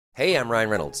Hey, I'm Ryan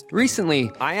Reynolds.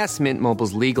 Recently, I asked Mint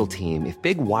Mobile's legal team if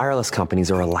big wireless companies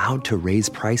are allowed to raise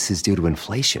prices due to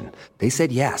inflation. They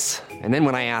said yes. And then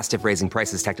when I asked if raising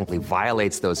prices technically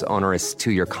violates those onerous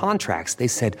two-year contracts, they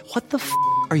said, "What the f***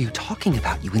 are you talking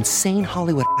about, you insane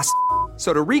Hollywood ass?"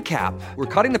 So to recap, we're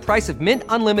cutting the price of Mint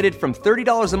Unlimited from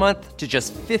 $30 a month to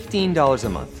just $15 a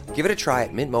month. Give it a try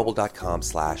at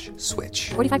mintmobile.com/switch.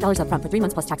 $45 up front for 3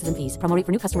 months plus taxes and fees. Promo rate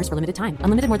for new customers for limited time.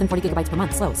 Unlimited more than 40 gigabytes per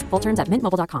month. Slows full terms at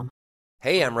mintmobile.com.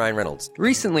 Hey, I'm Ryan Reynolds.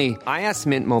 Recently, I asked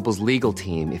Mint Mobile's legal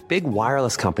team if big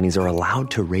wireless companies are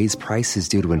allowed to raise prices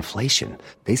due to inflation.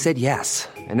 They said yes.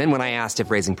 And then when I asked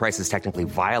if raising prices technically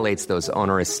violates those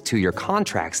onerous two-year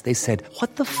contracts, they said,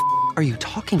 "What the f*** are you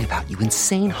talking about, you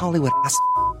insane Hollywood ass?"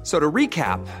 So to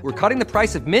recap, we're cutting the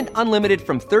price of Mint Unlimited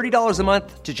from $30 a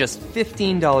month to just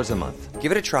 $15 a month.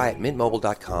 Give it a try at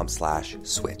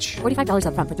mintmobile.com/switch. $45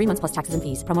 up front for 3 months plus taxes and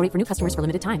fees. Promo rate for new customers for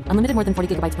limited time. Unlimited more than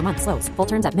 40 gigabytes per month. Slows full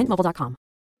terms at mintmobile.com.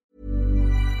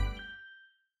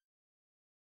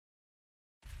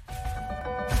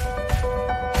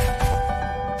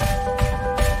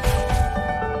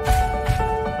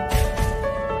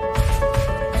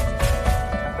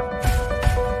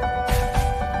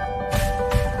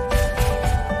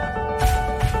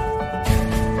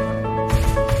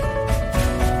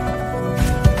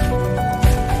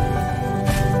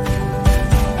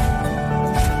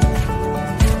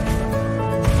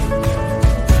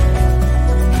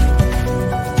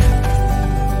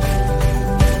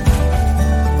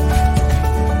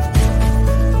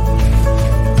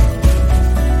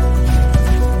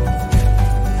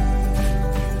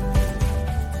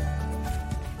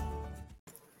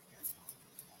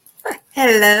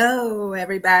 Hello,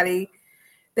 everybody.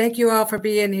 Thank you all for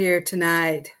being here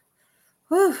tonight.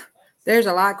 Whew, there's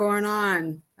a lot going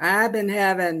on. I've been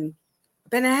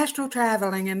astral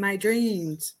traveling in my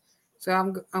dreams. So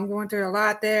I'm going through a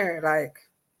lot there. Like,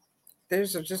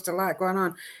 there's just a lot going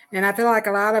on. And I feel like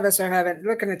a lot of us are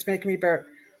it's making me burp.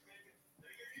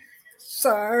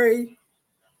 Sorry.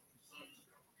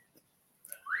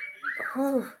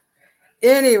 Whew.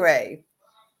 Anyway,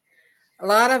 a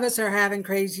lot of us are having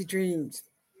crazy dreams.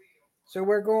 So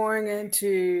we're going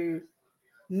into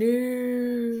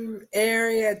new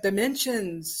area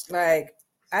dimensions. Like,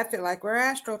 I feel like we're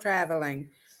astral traveling.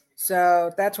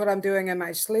 So that's what I'm doing in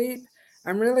my sleep.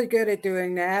 I'm really good at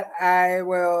doing that. I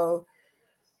will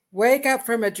wake up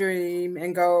from a dream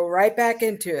and go right back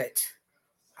into it.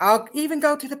 I'll even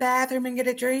go to the bathroom and get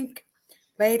a drink,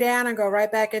 lay down and go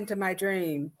right back into my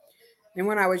dream. And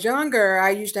when I was younger, I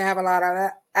used to have a lot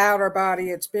of outer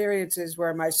body experiences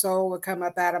where my soul would come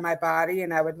up out of my body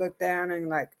and I would look down and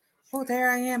like, oh, there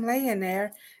I am laying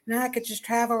there. And I could just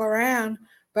travel around.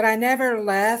 But I never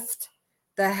left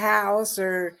the house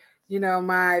or,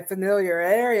 my familiar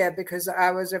area because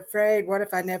I was afraid, what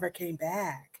if I never came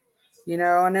back?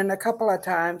 And then a couple of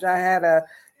times I had a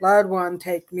loved one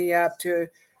take me up to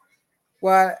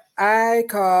what I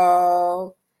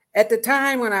call, at the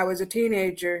time when I was a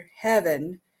teenager,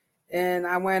 heaven. And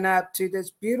I went up to this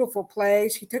beautiful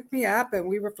place. He took me up and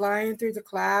we were flying through the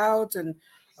clouds and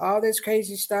all this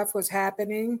crazy stuff was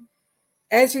happening.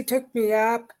 As he took me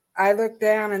up, I looked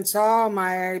down and saw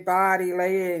my body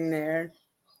laying there.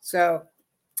 So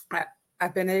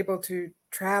I've been able to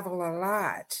travel a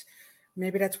lot.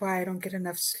 Maybe that's why I don't get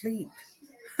enough sleep.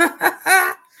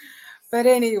 But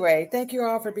anyway, thank you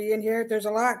all for being here. There's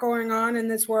a lot going on in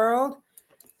this world.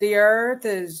 The earth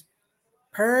is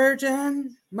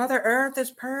purging. Mother Earth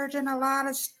is purging a lot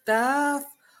of stuff.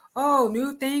 Oh,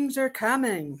 new things are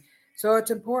coming. So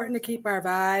it's important to keep our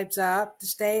vibes up, to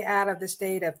stay out of the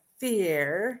state of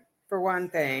fear, for one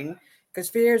thing, because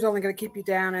fear is only going to keep you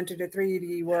down into the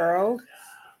 3D world.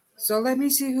 So let me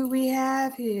see who we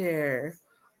have here.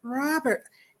 Robert,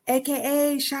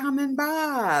 a.k.a. Shaman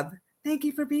Bob. Thank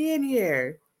you for being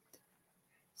here.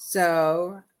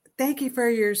 So thank you for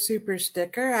your super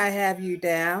sticker. I have you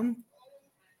down.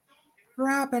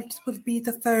 Robert will be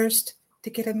the first to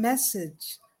get a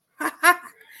message.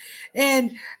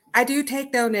 And I do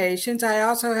take donations. I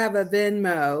also have a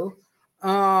Venmo,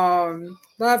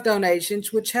 love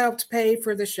donations, which helps pay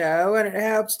for the show. And it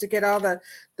helps to get all the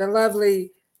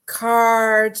lovely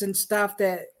cards and stuff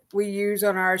that we use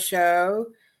on our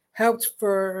show. Helps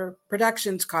for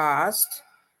production's cost.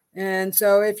 And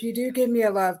so if you do give me a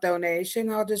love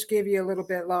donation, I'll just give you a little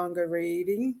bit longer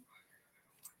reading.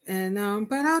 And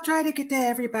but I'll try to get to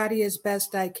everybody as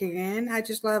best I can. I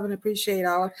just love and appreciate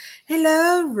all of.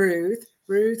 Hello, Ruth.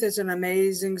 Ruth is an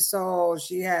amazing soul.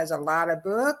 She has a lot of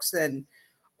books and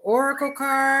oracle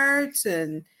cards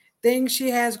and things she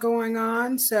has going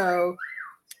on. So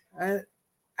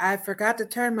I forgot to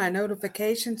turn my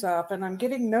notifications off and I'm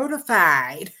getting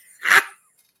notified.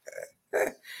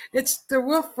 It's the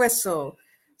wolf whistle.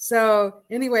 So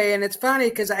anyway, and it's funny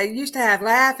because I used to have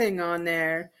laughing on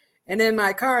there and in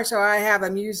my car. So I have a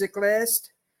music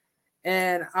list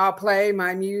and I'll play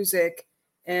my music.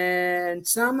 And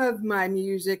some of my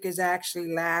music is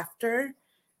actually laughter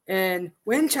and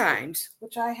wind chimes,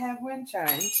 which I have wind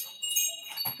chimes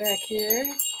back here.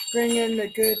 Bring in the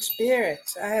good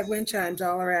spirits. I have wind chimes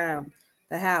all around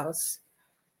the house.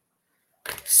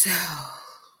 So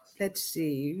let's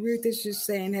see. Ruth is just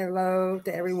saying hello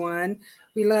to everyone.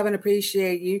 We love and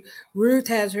appreciate you. Ruth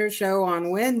has her show on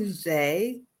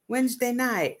Wednesday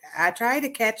night. I try to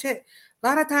catch it. A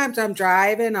lot of times I'm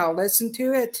driving, I'll listen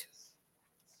to it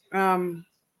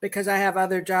because I have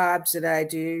other jobs that I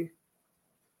do.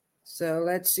 So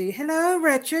let's see. Hello,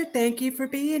 Richard. Thank you for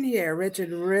being here.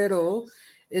 Richard Riddle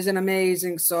is an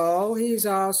amazing soul. He's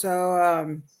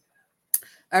also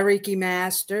a Reiki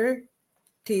master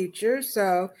teacher.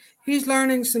 So he's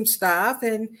learning some stuff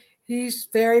and he's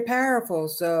very powerful.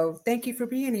 So thank you for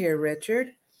being here,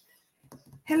 Richard.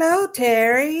 Hello,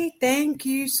 Terry. Thank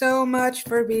you so much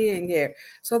for being here.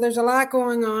 So there's a lot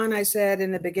going on, I said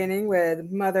in the beginning,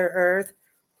 with Mother Earth.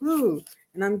 Woo.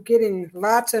 And I'm getting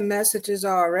lots of messages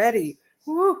already.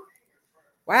 Woo.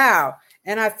 Wow.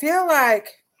 And I feel like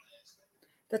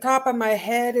the top of my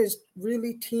head is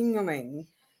really tingling.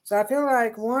 So I feel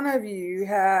like one of you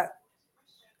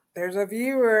there's a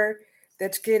viewer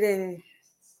that's getting,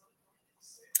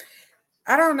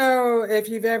 I don't know if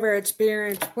you've ever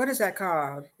experienced, what is that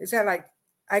called? Is that like,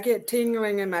 I get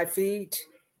tingling in my feet,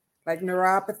 like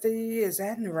neuropathy? Is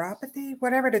that neuropathy?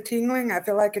 Whatever the tingling, I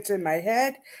feel like it's in my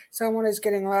head. Someone is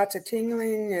getting lots of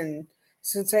tingling and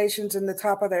sensations in the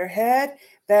top of their head.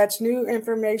 That's new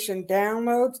information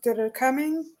downloads that are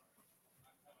coming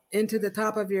into the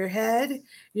top of your head.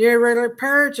 You're really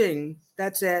purging.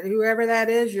 That's it. Whoever that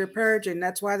is, you're purging.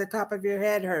 That's why the top of your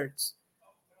head hurts.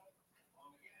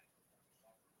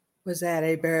 Was that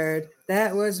a bird?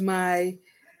 That was my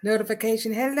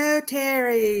notification. Hello,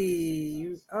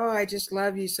 Terry. Oh, I just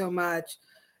love you so much.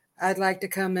 I'd like to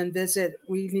come and visit.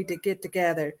 We need to get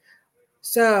together.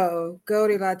 So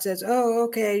Goldilocks says, oh,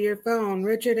 okay, your phone.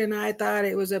 Richard and I thought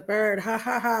it was a bird. Ha,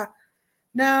 ha, ha.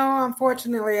 No,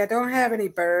 unfortunately, I don't have any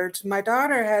birds. My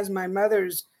daughter has my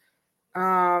mother's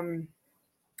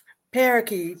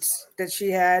parakeets that she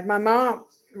had. My mom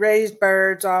raised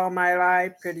birds all my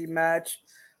life pretty much.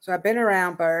 So I've been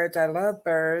around birds. I love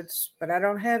birds, but I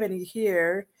don't have any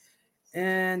here.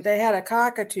 And they had a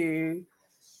cockatoo,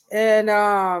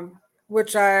 and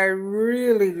which I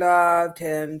really loved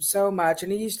him so much.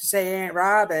 And he used to say Aunt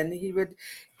Robyn. He would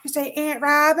say Aunt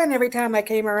Robyn every time I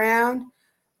came around,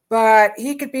 but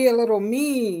he could be a little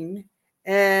mean.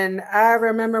 And I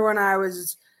remember when I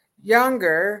was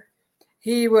younger,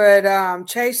 he would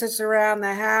chase us around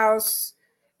the house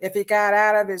if he got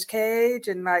out of his cage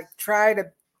and like try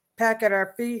to peck at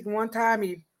our feet. And one time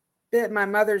he bit my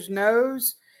mother's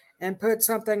nose and put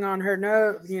something on her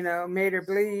nose, made her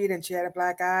bleed, and she had a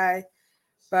black eye.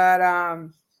 But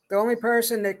the only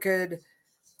person that could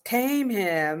tame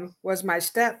him was my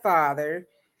stepfather,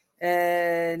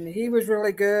 and he was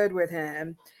really good with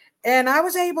him. And I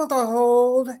was able to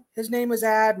hold, his name was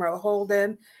Admiral, hold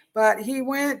him, but he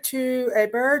went to a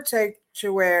bird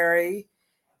sanctuary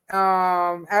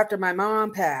after my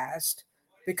mom passed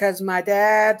because my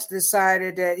dad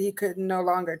decided that he could no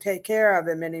longer take care of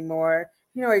him anymore.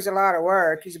 He's a lot of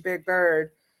work. He's a big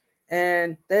bird.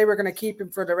 And they were going to keep him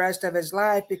for the rest of his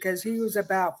life because he was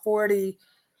about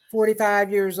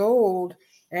 45 years old,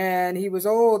 and he was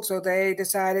old, so they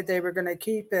decided they were going to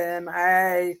keep him.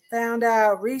 I found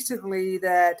out recently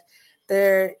that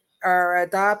they are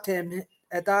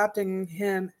adopting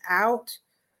him out,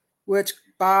 which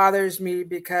bothers me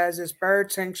because this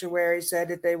bird sanctuary said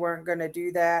that they weren't going to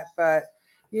do that. But,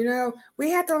 we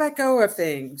have to let go of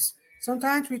things.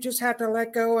 Sometimes we just have to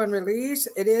let go and release.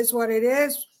 It is what it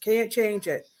is. Can't change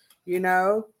it.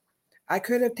 I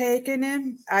could have taken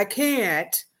him. I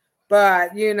can't.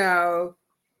 But,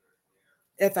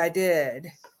 if I did,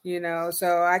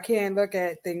 so I can't look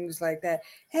at things like that.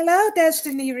 Hello,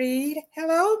 Destiny Reed.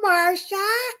 Hello,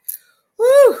 Marsha.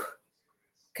 Woo!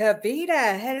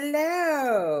 Kavita,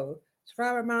 hello.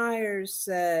 Robert Myers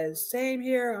says, same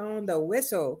here on the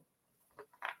whistle.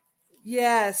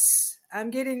 Yes, I'm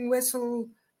getting whistle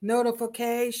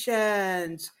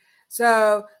notifications.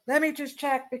 So let me just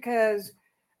check because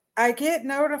I get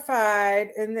notified,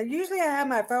 and then usually I have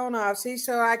my phone off. See,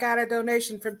 so I got a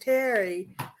donation from Terry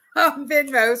on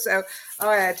Venmo. So,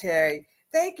 oh yeah, Terry.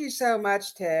 Thank you so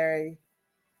much, Terry,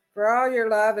 for all your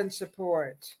love and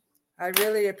support. I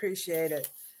really appreciate it.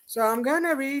 So I'm going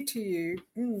to read to you.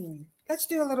 Let's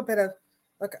do a little bit of,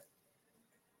 look,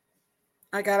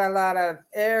 I got a lot of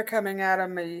air coming out of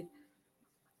me.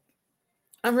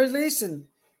 I'm releasing.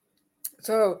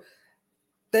 So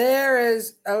there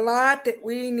is a lot that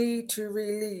we need to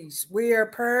release. We are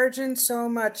purging so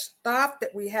much stuff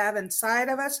that we have inside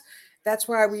of us. That's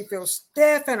why we feel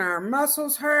stiff and our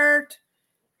muscles hurt.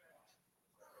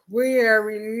 We are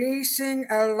releasing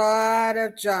a lot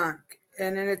of junk.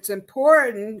 And it's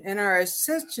important in our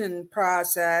ascension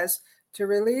process to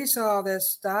release all this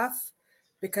stuff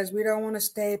because we don't want to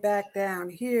stay back down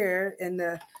here in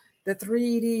the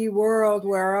 3D world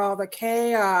where all the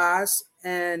chaos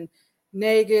and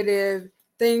negative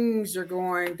things are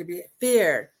going to be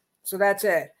feared. So that's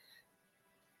it.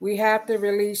 We have to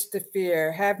release the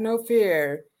fear. Have no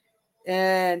fear.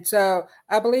 And so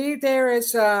I believe there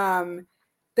is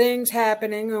things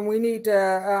happening, and we need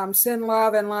to send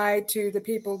love and light to the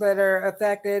people that are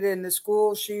affected in the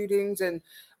school shootings and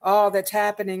all that's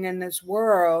happening in this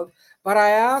world. But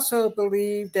I also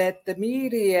believe that the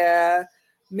media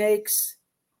makes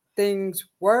things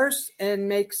worse and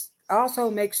makes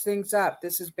things up.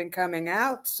 This has been coming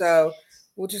out, so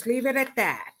we'll just leave it at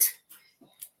that.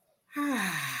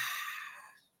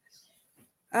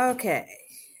 Okay.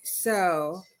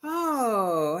 So,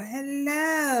 hello,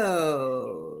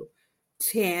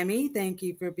 Tammy. Thank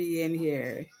you for being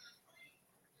here.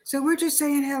 So we're just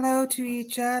saying hello to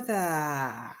each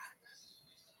other.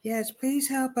 Yes, please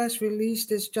help us release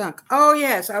this junk. Oh,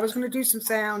 yes, I was going to do some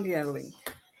sound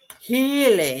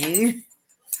healing.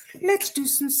 Let's do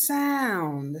some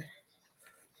sound.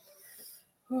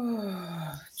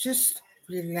 Oh, just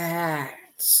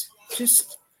relax.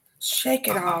 Just shake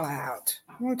it all out.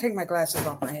 I'm going to take my glasses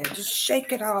off my head. Just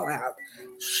shake it all out.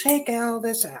 Shake all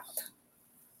this out.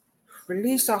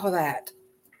 Release all that.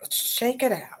 Shake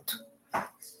it out.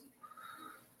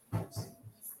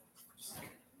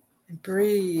 And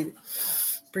breathe.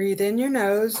 Breathe in your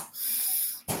nose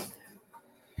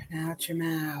and out your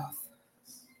mouth.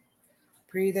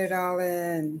 Breathe it all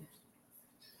in.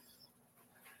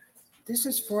 This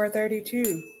is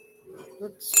 4:32.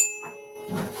 Oops.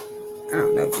 I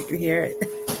don't know if you can hear it.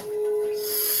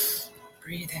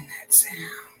 Breathe in that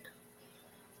sound.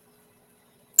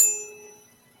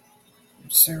 I'm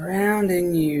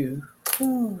surrounding you.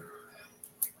 Ooh.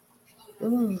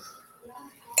 Ooh.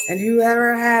 And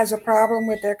whoever has a problem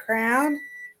with their crown,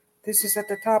 this is at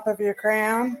the top of your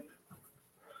crown.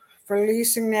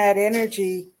 Releasing that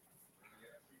energy.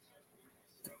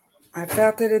 I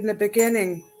felt it in the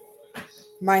beginning.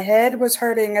 My head was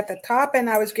hurting at the top and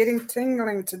I was getting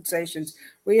tingling sensations.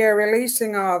 We are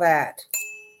releasing all that.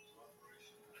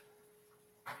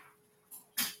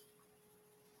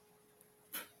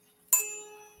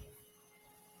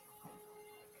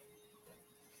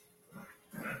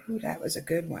 Ooh, that was a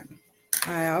good one.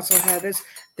 I also had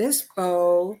this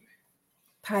bow,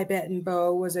 Tibetan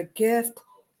bow, was a gift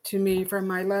to me from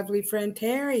my lovely friend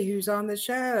Terry, who's on the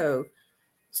show.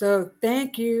 So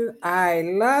thank you. I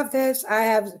love this. I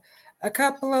have a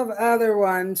couple of other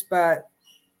ones, but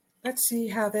let's see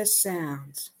how this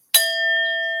sounds.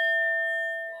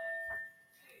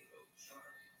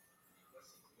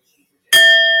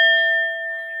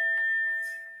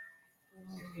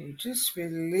 Just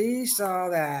release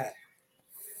all that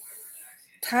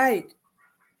tight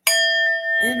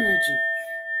energy.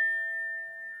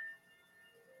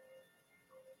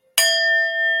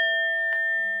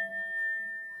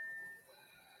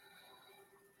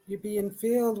 You're being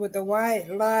filled with the white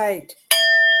light.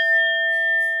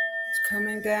 It's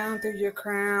coming down through your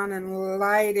crown and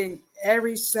lighting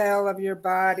every cell of your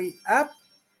body up,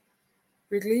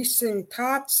 releasing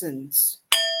toxins.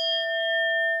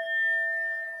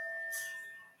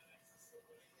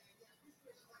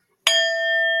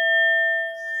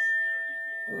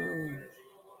 Ooh.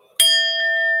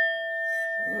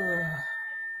 Ooh.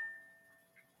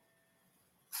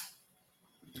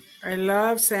 I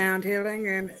love sound healing,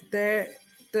 and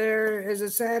there is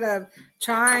a set of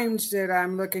chimes that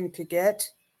I'm looking to get.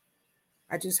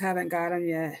 I just haven't got them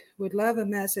yet. Would love a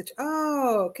message.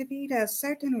 Oh, Kavita,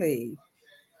 certainly.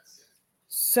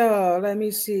 So let me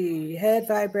see. Head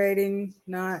vibrating,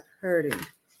 not hurting.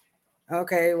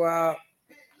 Okay, well,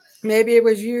 maybe it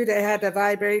was you that had the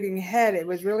vibrating head. It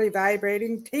was really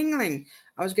vibrating, tingling.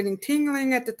 I was getting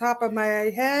tingling at the top of my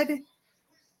head.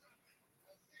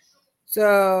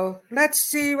 So let's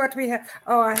see what we have.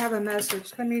 Oh, I have a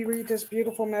message. Let me read this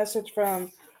beautiful message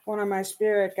from one of my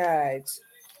spirit guides.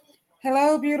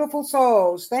 Hello, beautiful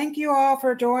souls. Thank you all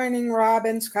for joining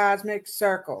Robyn's Cosmic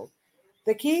Circle.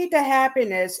 The key to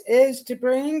happiness is to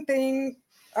bring things.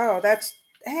 Oh, that's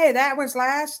Hey,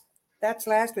 that's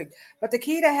last week. But the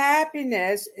key to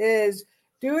happiness is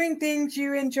doing things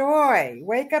you enjoy.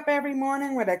 Wake up every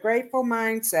morning with a grateful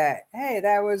mindset. Hey,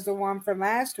 that was the one from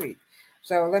last week.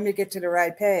 So let me get to the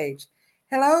right page.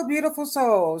 Hello, beautiful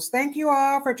souls. Thank you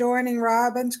all for joining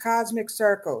Robyn's Cosmic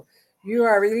Circle. You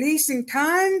are releasing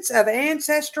tons of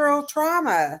ancestral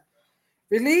trauma.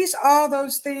 Release all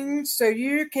those things so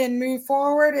you can move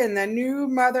forward in the new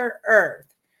Mother Earth.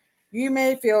 You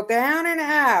may feel down and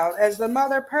out as the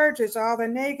mother purges all the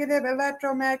negative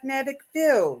electromagnetic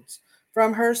fields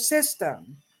from her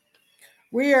system.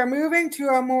 We are moving to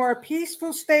a more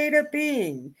peaceful state of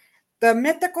being. The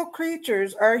mythical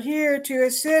creatures are here to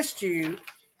assist you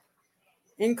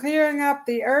in clearing up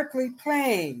the earthly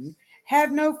plane.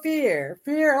 Have no fear.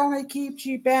 Fear only keeps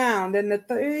you bound in the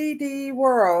 3D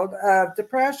world of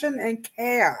depression and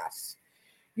chaos.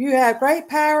 You have great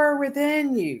power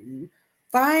within you.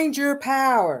 Find your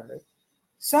power.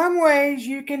 Some ways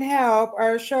you can help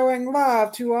are showing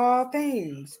love to all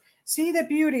things. See the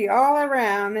beauty all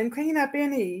around and clean up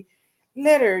any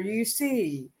litter you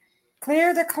see.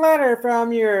 Clear the clutter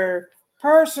from your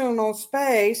personal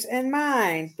space and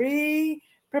mind. Be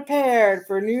prepared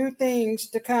for new things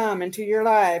to come into your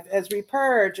life as we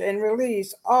purge and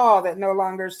release all that no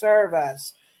longer serve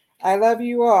us. I love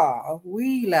you all.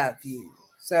 We love you.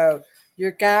 So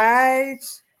your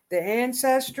guides, the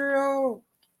ancestral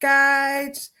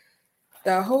guides,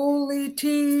 the holy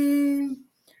team,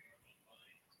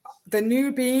 the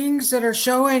new beings that are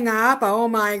showing up. Oh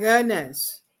my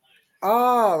goodness.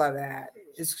 All of that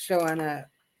is showing up.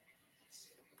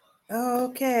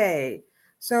 Okay.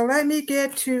 So let me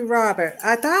get to Robert.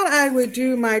 I thought I would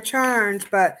do my charms,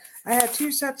 but I have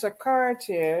two sets of cards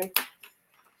here.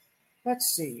 Let's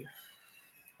see.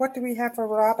 What do we have for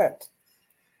Robert?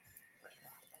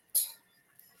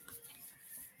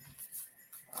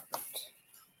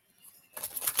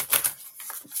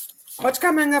 What's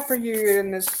coming up for you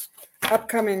in this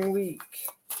upcoming week?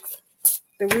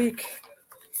 The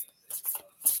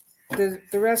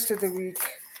rest of the week,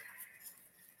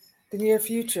 the near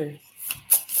future.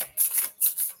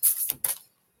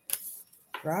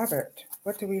 Robert,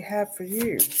 what do we have for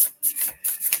you?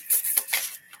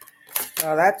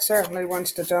 Well, that certainly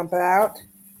wants to jump out.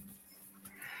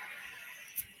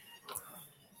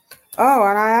 Oh,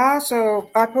 and I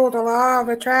pulled a law of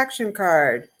attraction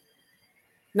card.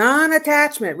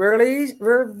 Non-attachment,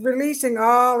 we're releasing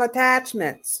all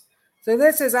attachments. So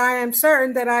this is, I am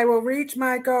certain that I will reach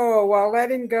my goal while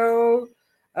letting go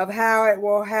of how it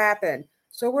will happen.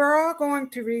 So we're all going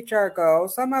to reach our goal.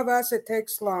 Some of us, it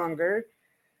takes longer,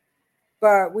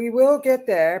 but we will get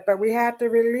there. But we have to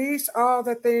release all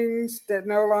the things that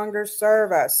no longer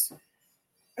serve us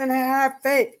and have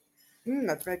faith.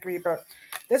 Let's make me book.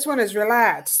 This one is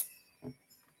relax.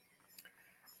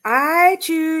 I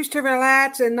choose to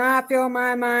relax and not fill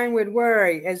my mind with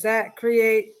worry, as that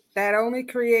only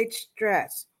creates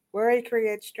stress. Worry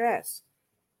creates stress.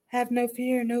 Have no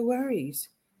fear, no worries.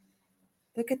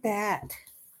 Look at that.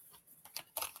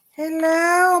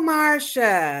 Hello,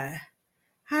 Marcia.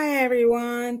 Hi,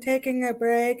 everyone. Taking a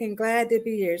break and glad to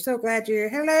be here. So glad you're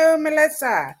here. Hello,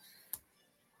 Melissa.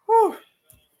 Whew.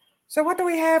 So what do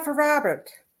we have for Robert?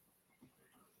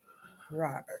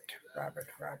 Robert.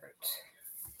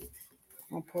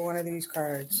 I'll pull one of these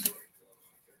cards.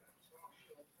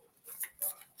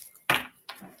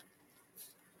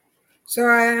 So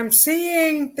I am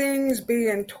seeing things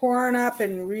being torn up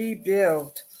and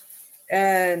rebuilt.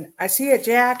 And I see a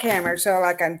jackhammer, so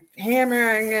like I'm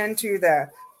hammering into the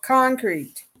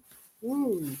concrete.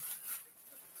 Ooh.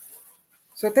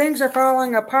 So things are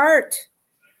falling apart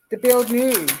to build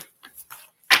new.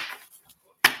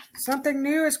 Something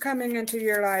new is coming into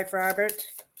your life, Robert.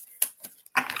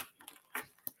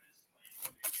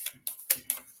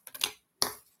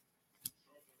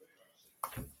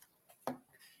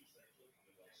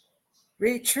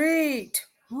 Retreat.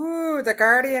 Ooh, the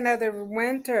guardian of the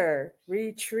winter.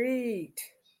 Retreat.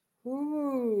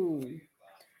 Ooh.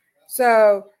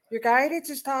 So your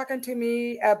guidance is talking to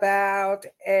me about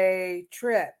a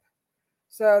trip.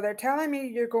 So they're telling me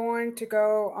you're going to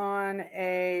go on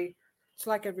it's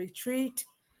like a retreat.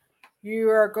 You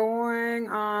are going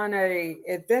on a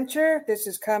adventure. This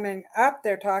is coming up.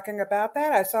 They're talking about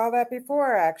that. I saw that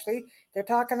before, actually. They're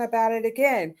talking about it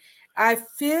again. I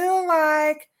feel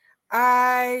like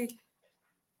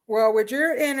with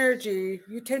your energy,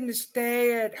 you tend to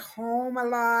stay at home a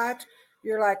lot.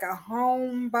 You're like a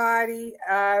homebody.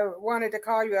 I wanted to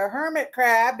call you a hermit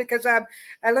crab because I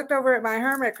looked over at my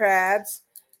hermit crabs.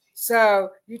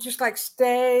 So you just like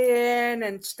stay in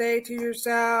and stay to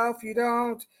yourself. You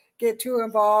don't get too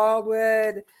involved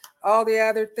with all the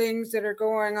other things that are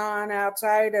going on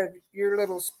outside of your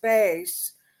little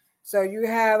space. So you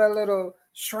have a little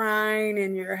shrine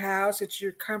in your house. It's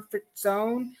your comfort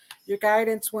zone. Your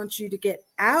guidance wants you to get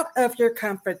out of your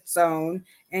comfort zone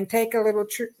and take a little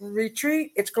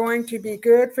retreat. It's going to be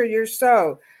good for your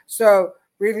soul. So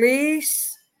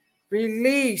release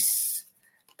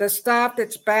the stuff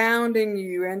that's bounding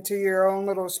you into your own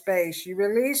little space. You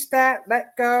release that,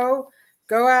 let go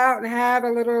out and have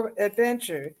a little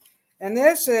adventure. And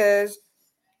this is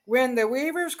when the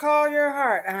weavers call your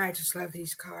heart. And I just love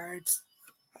these cards.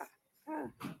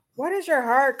 What is your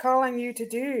heart calling you to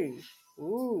do?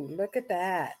 Ooh, look at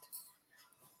that.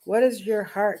 What is your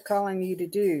heart calling you to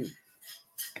do?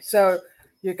 So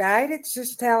your guidance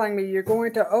is telling me you're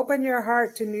going to open your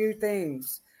heart to new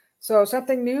things. So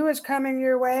something new is coming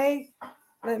your way.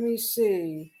 Let me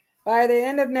see. By the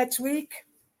end of next week,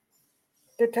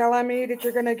 they're telling me that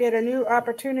you're going to get a new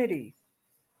opportunity.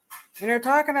 And they're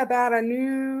talking about a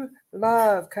new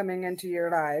love coming into your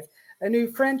life, a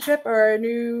new friendship or a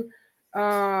new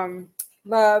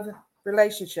love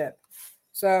relationship.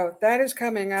 So that is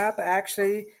coming up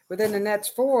actually within the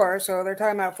next 4. So they're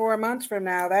talking about 4 months from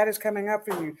now. That is coming up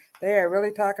for you. They are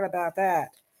really talking about that.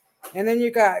 And then you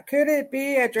got, could it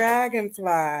be a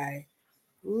dragonfly?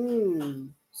 Ooh.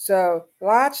 So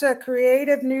lots of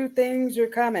creative new things are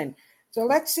coming. So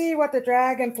let's see what the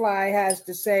dragonfly has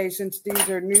to say since these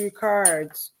are new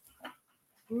cards.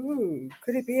 Ooh,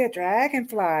 could it be a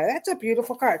dragonfly? That's a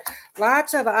beautiful card.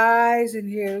 Lots of eyes in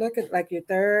here. Look at like your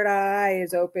third eye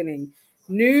is opening.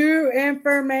 New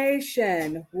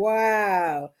information.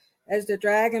 Wow. As the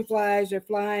dragonflies are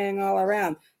flying all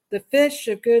around. The fish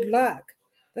of good luck.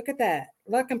 Look at that.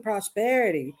 Luck and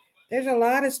prosperity. There's a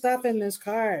lot of stuff in this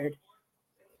card.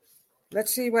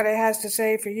 Let's see what it has to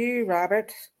say for you,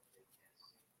 Robert.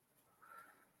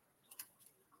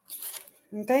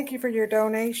 And thank you for your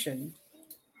donation.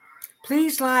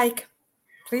 Please like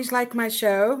my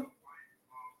show.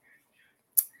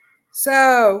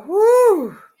 So,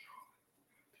 whoo!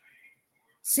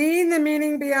 Seeing the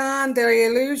meaning beyond the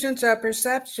illusions of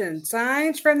perception.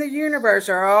 Signs from the universe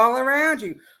are all around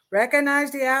you.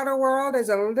 Recognize the outer world as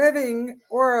a living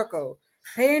oracle.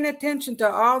 Paying attention to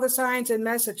all the signs and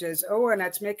messages. Oh, and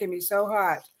that's making me so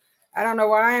hot. I don't know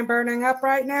why I'm burning up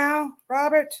right now,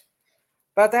 Robert.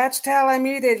 But that's telling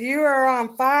me that you are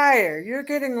on fire. You're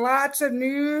getting lots of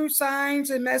new signs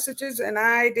and messages and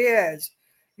ideas.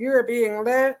 You are being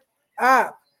lit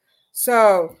up.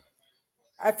 So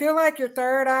I feel like your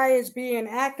third eye is being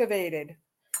activated.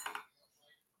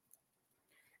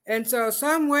 And so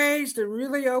some ways to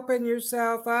really open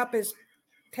yourself up is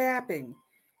tapping.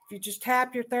 If you just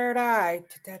tap your third eye,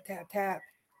 tap, tap, tap,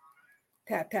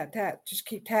 tap, tap, tap. Just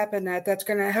keep tapping that. That's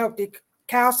going to help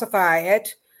decalcify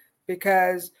it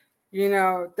because, you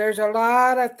know, there's a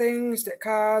lot of things that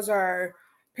cause our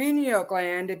pineal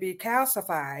gland to be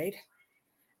calcified.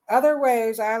 Other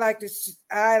ways I like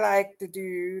to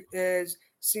do is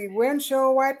see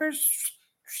windshield wipers,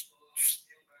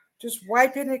 just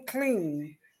wiping it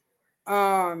clean.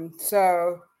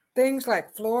 So things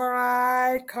like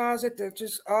fluoride cause it to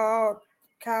just all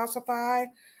calcify.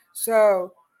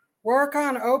 So work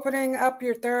on opening up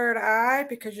your third eye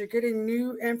because you're getting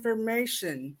new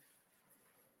information.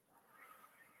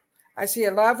 I see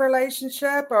a love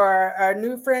relationship or a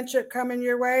new friendship coming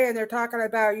your way, and they're talking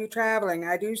about you traveling.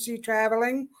 I do see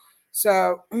traveling.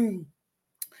 So, and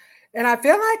I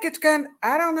feel like it's going to,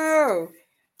 I don't know.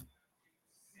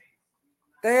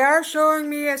 They are showing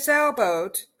me a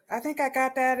sailboat. I think I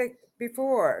got that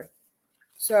before.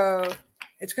 So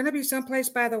it's going to be someplace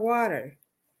by the water.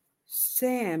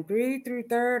 Sam, breathe through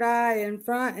third eye in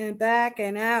front and back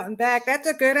and out and back. That's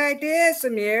a good idea,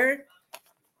 Samir.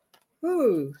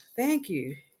 Ooh, thank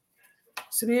you.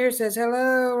 Samir says,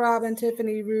 hello, Robyn,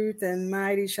 Tiffany, Ruth, and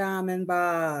Mighty Shaman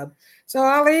Bob. So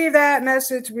I'll leave that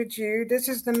message with you. This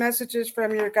is the messages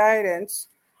from your guidance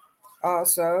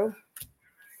also.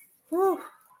 Whew.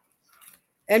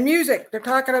 And music. They're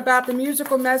talking about the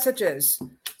musical messages.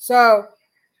 So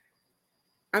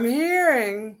I'm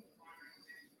hearing,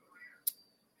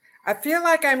 I feel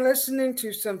like I'm listening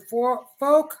to some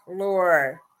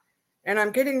folklore, and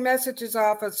I'm getting messages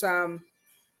off of some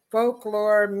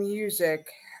folklore music.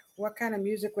 What kind of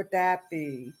music would that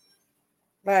be?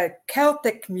 Like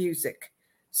Celtic music.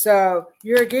 So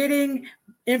you're getting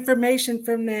information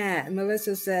from that.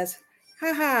 Melissa says,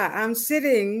 haha, I'm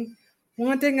sitting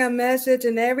wanting a message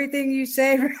and everything you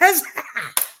say resonates.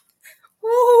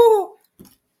 Woo!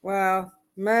 Well,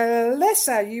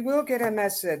 Melissa, you will get a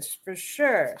message for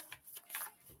sure.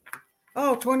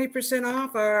 Oh, 20%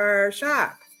 off our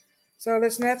shop. So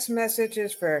this next message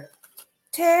is for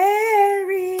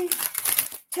Terry,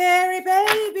 Terry,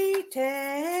 baby,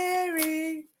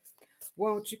 Terry,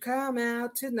 won't you come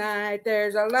out tonight?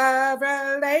 There's a love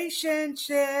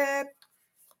relationship.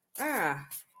 Ah,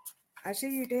 I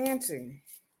see you dancing.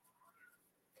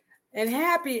 And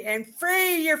happy and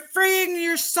free. You're freeing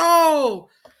your soul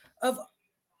of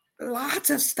lots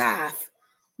of stuff.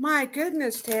 My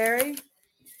goodness, Terry.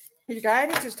 Your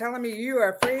guidance is telling me you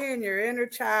are free in your inner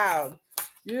child.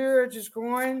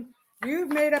 You've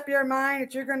made up your mind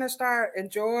that you're going to start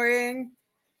enjoying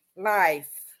life.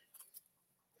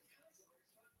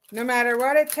 No matter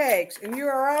what it takes. And you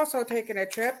are also taking a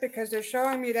trip because they're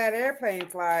showing me that airplane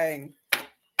flying.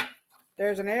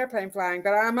 There's an airplane flying,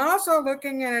 but I'm also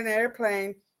looking at an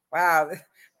airplane. Wow,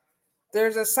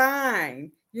 there's a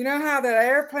sign. You know how the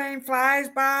airplane flies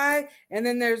by and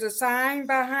then there's a sign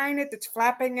behind it that's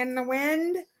flapping in the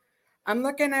wind? I'm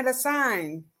looking at a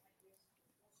sign.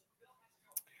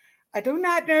 I do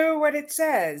not know what it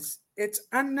says. It's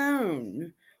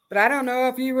unknown. But I don't know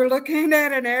if you were looking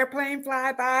at an airplane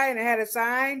fly by and it had a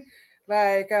sign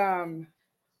like, let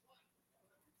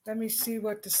me see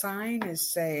what the sign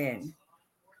is saying.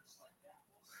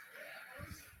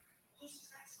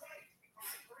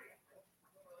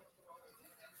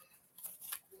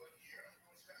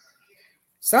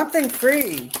 Something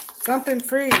free. Something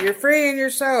free. You're free in your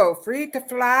soul. Free to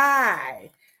fly.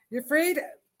 You're free to...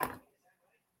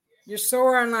 You're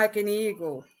soaring like an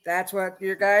eagle. That's what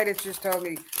your guidance just told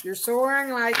me. You're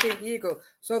soaring like an eagle.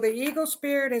 So the eagle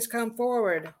spirit has come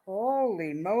forward.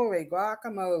 Holy moly,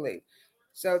 guacamole.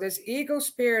 So this eagle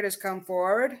spirit has come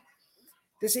forward.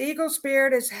 This eagle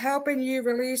spirit is helping you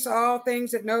release all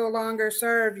things that no longer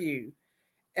serve you.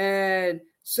 And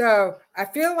so I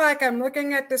feel like I'm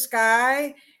looking at the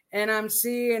sky and I'm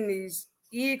seeing these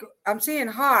I'm seeing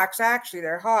hawks. Actually,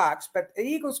 they're hawks, but the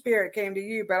eagle spirit came to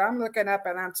you, but I'm looking up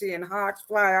and I'm seeing hawks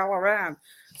fly all around.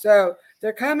 So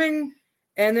they're coming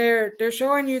and they're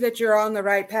showing you that you're on the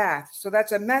right path. So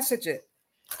that's a message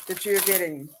that you're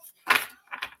getting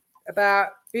about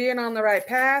being on the right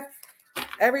path.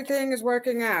 Everything is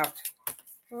working out.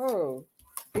 Oh,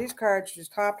 these cards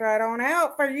just popped right on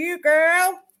out for you,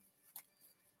 girl.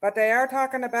 But they are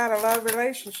talking about a love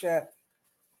relationship.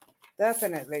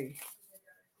 Definitely.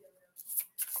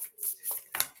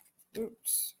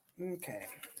 Oops. Okay.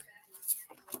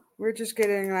 We're just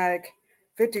getting like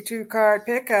 52 card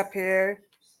pickup here.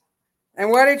 And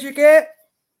what did you get?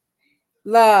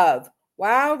 Love.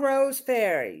 Wild Rose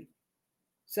Fairy.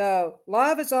 So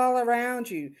love is all around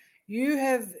you. You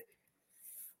have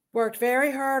worked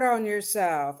very hard on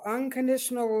yourself.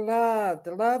 Unconditional love.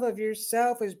 The love of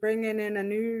yourself is bringing in a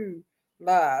new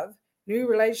love, new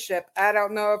relationship. I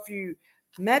don't know if you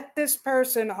met this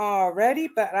person already,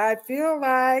 but I feel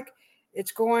like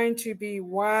it's going to be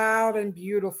wild and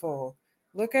beautiful.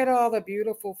 Look at all the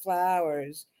beautiful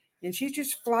flowers. And she's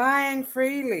just flying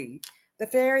freely. The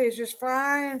fairy is just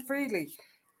flying freely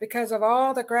because of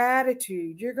all the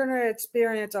gratitude. You're going to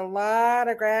experience a lot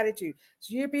of gratitude.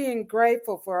 So you're being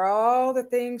grateful for all the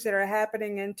things that are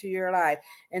happening into your life.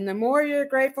 And the more you're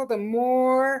grateful, the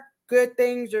more good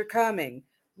things are coming.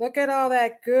 Look at all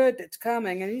that good that's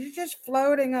coming. And you're just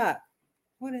floating up.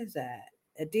 What is that?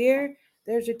 A deer?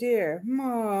 There's a deer.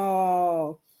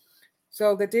 Oh.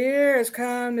 So the deer has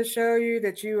come to show you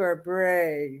that you are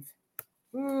brave.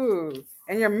 Ooh.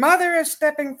 And your mother is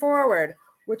stepping forward,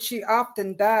 which she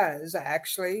often does,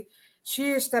 actually.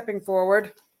 She is stepping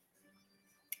forward.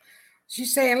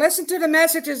 She's saying, listen to the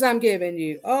messages I'm giving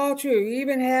you. All true.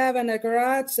 Even having a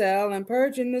garage sale and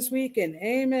purging this weekend.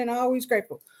 Amen. Always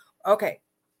grateful. Okay.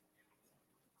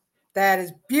 That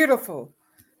is beautiful.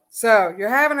 So you're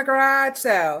having a garage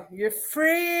sale. You're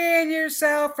freeing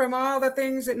yourself from all the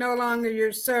things that no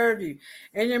longer serve you.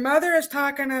 And your mother is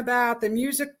talking about the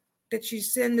music that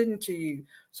she's sending to you.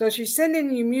 So she's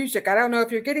sending you music. I don't know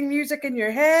if you're getting music in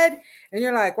your head and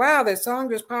you're like, wow, this song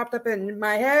just popped up in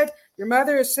my head. Your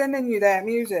mother is sending you that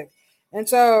music. And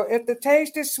so if the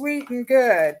taste is sweet and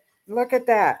good, look at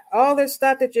that. All this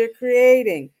stuff that you're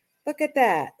creating. Look at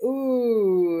that.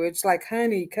 Ooh, it's like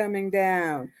honey coming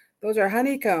down. Those are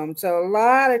honeycombs. So a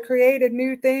lot of creative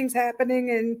new things happening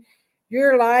in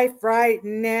your life right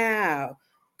now.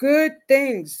 Good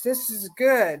things. This is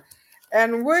good.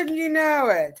 And wouldn't you know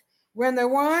it, when the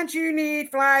ones you need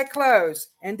fly close.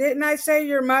 And didn't I say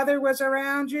your mother was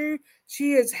around you?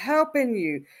 She is helping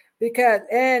you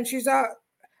and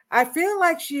I feel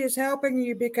like she is helping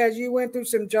you because you went through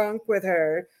some junk with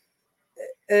her.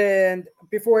 And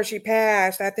before she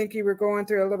passed, I think you were going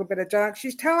through a little bit of junk.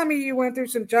 She's telling me you went through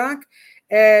some junk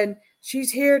and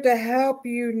she's here to help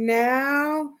you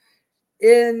now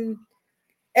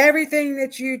everything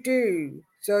that you do.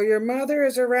 So your mother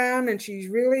is around and she's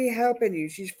really helping you.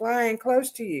 She's flying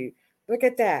close to you. Look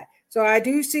at that. So I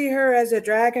do see her as a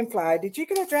dragonfly. Did you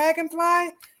get a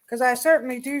dragonfly? Because I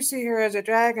certainly do see her as a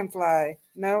dragonfly.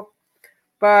 No.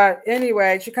 But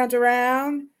anyway, she comes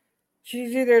around.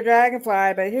 She's either a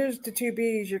dragonfly, but here's the two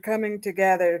bees. You're coming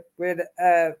together with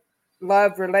a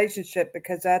love relationship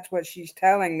because that's what she's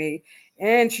telling me.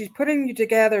 And she's putting you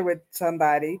together with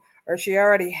somebody, or she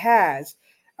already has.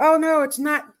 Oh, no, it's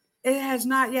not. It has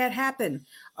not yet happened.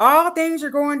 All things are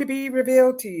going to be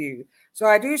revealed to you. So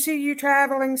I do see you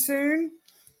traveling soon,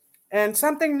 and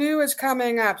something new is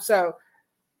coming up. So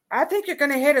I think you're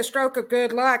going to hit a stroke of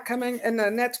good luck coming in the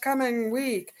next coming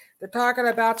week. They're talking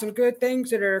about some good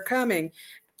things that are coming.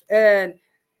 And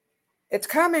it's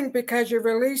coming because you're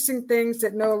releasing things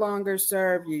that no longer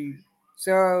serve you.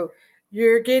 So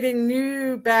you're getting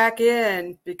new back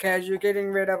in because you're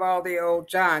getting rid of all the old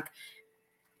junk.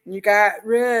 You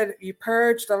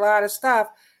purged a lot of stuff.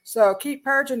 So keep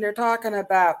purging. They're talking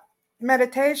about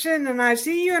meditation, and I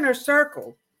see you in a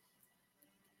circle.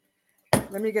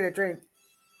 Let me get a drink.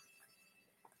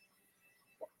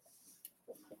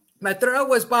 My throat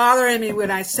was bothering me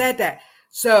when I said that.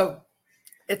 So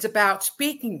it's about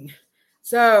speaking.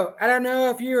 So I don't know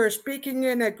if you are speaking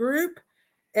in a group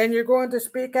and you're going to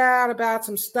speak out about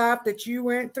some stuff that you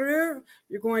went through.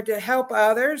 You're going to help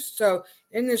others. So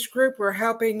in this group, we're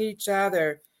helping each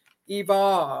other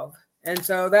evolve. And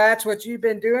so that's what you've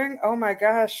been doing. Oh my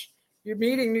gosh, you're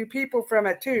meeting new people from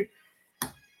it too.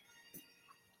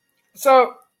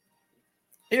 So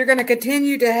you're going to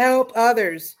continue to help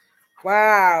others.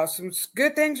 Wow, some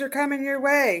good things are coming your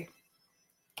way,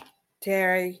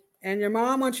 Terry. And your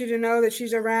mom wants you to know that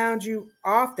she's around you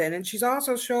often. And she's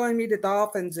also showing me the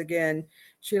dolphins again.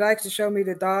 She likes to show me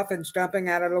the dolphins jumping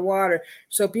out of the water.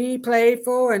 So be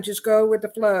playful and just go with the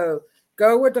flow.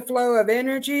 Go with the flow of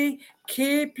energy.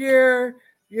 Keep your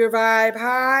vibe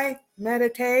high.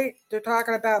 Meditate. They're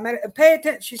talking about pay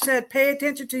attention. She said, pay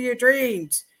attention to your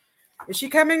dreams. Is she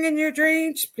coming in your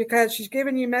dreams? Because she's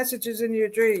giving you messages in your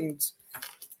dreams.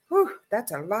 Whew,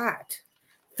 that's a lot.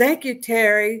 Thank you,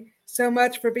 Terry, so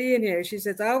much for being here. She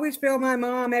says, I always feel my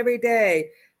mom every day.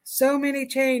 So many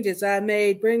changes I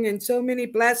made, bringing so many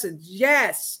blessings.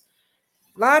 Yes,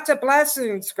 lots of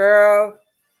blessings, girl.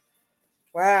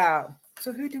 Wow.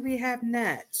 So who do we have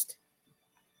next?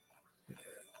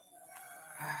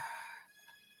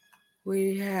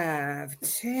 We have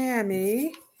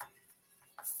Tammy.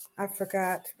 I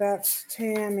forgot about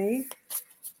Tammy.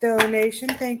 Donation.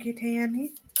 Thank you,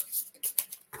 Tammy.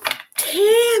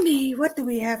 Tammy, what do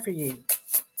we have for you?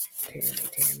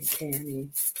 Tammy.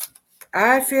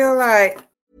 I feel like...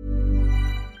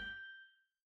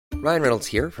 Ryan Reynolds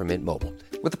here from Mint Mobile.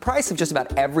 With the price of just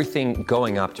about everything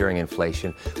going up during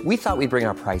inflation, we thought we'd bring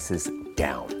our prices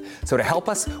down. So to help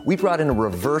us, we brought in a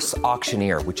reverse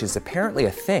auctioneer, which is apparently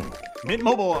a thing. Mint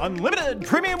Mobile Unlimited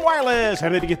Premium Wireless. How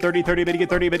to get 30, 30, bit to get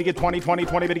 30, bit to get 20, 20,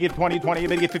 20, bit to get 20, 20,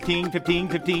 bit to get 15, 15,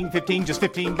 15, 15, just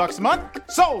 $15 a month?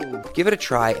 Sold! Give it a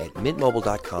try at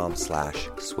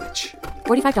mintmobile.com/switch.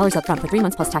 $45 up front for 3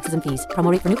 months plus taxes and fees.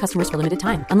 Promo rate for new customers for limited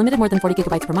time. Unlimited more than 40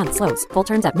 gigabytes per month. Slows full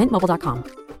terms at mintmobile.com.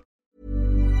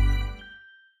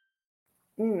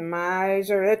 My eyes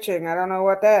are itching. I don't know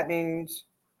what that means.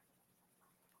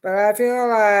 But I feel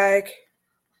like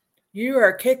you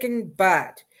are kicking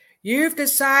butt. You've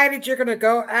decided you're going to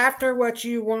go after what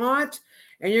you want,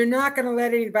 and you're not going to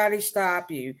let anybody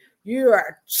stop you. You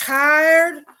are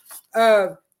tired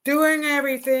of doing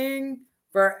everything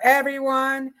for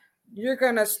everyone. You're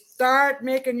going to start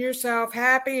making yourself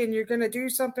happy, and you're going to do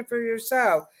something for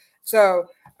yourself. So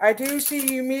I do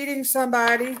see you meeting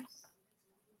somebody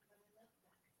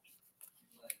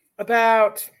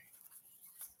about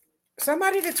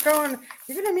somebody that's going,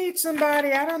 you're going to meet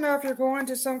somebody. I don't know if you're going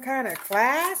to some kind of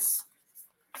class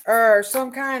or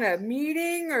some kind of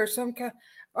meeting or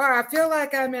or I feel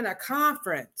like I'm in a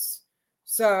conference.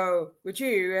 So with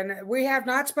you, and we have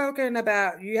not spoken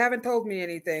about, you haven't told me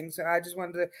anything. So I just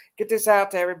wanted to get this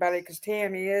out to everybody because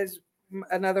Tammy is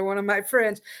another one of my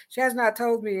friends. She has not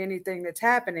told me anything that's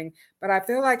happening, but I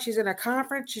feel like she's in a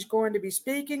conference. She's going to be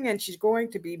speaking and she's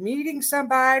going to be meeting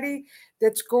somebody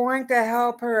that's going to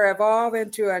help her evolve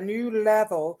into a new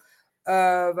level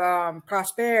of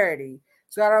prosperity.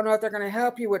 So I don't know if they're going to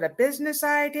help you with a business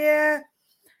idea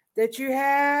that you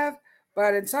have,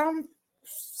 but in some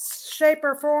shape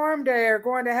or form, they're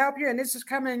going to help you. And this is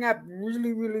coming up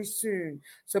really, really soon.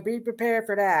 So be prepared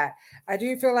for that. I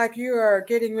do feel like you are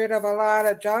getting rid of a lot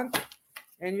of junk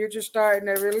and you're just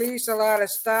starting to release a lot of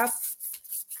stuff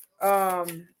out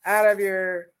of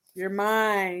your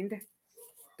mind.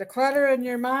 The clutter in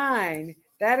your mind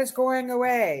That is going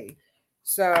away.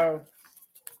 So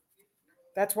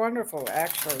that's wonderful,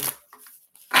 actually.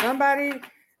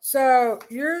 So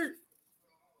you're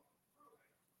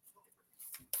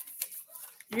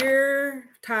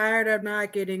tired of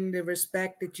not getting the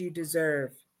respect that you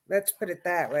deserve. Let's put it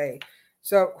that way.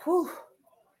 So,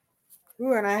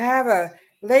 and I have a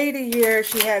lady here.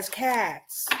 She has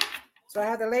cats. So I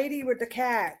have the lady with the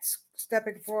cats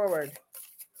stepping forward.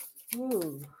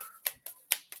 Ooh.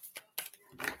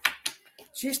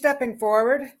 She's stepping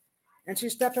forward, and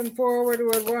she's stepping forward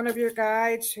with one of your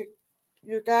guides. Two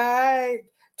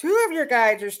of your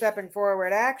guides are stepping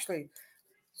forward, actually.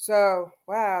 So,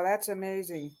 wow, that's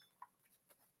amazing.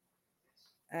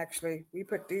 Actually, we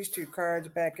put these two cards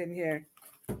back in here.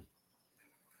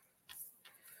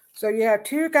 So you have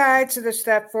two guides that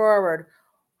step forward.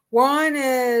 One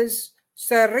is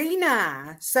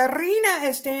Serena. Serena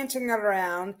is dancing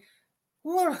around.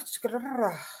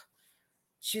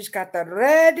 She's got the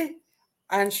red,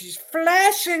 and she's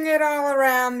flashing it all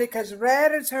around because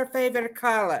red is her favorite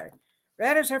color.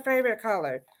 Red is her favorite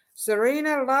color.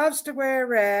 Serena loves to wear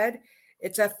red.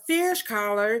 It's a fierce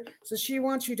color, so she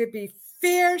wants you to be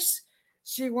fierce.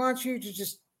 She wants you to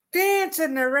just dance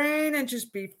in the rain and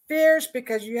just be fierce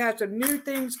because you have some new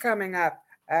things coming up,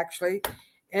 actually.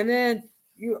 And then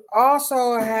you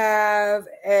also have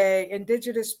a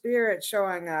indigenous spirit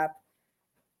showing up.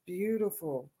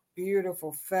 Beautiful,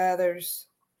 beautiful feathers.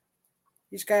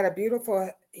 He's got a beautiful,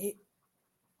 it's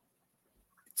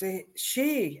a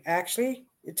she, actually.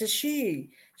 It's a she.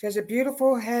 She has a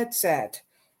beautiful headset,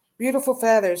 beautiful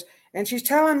feathers. And she's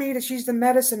telling me that she's the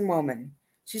medicine woman.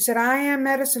 She said, I am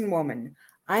medicine woman.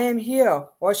 I am here.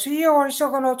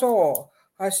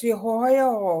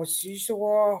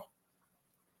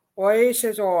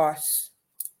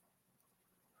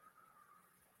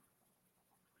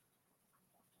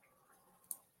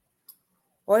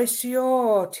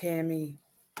 Tammy.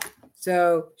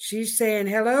 So she's saying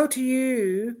hello to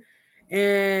you,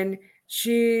 and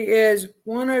she is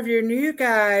one of your new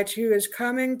guides who is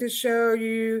coming to show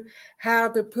you how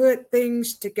to put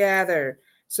things together.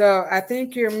 So I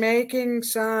think you're making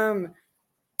some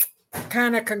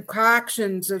kind of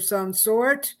concoctions of some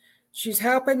sort. She's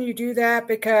helping you do that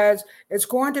because it's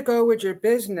going to go with your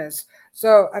business.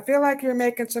 So I feel like you're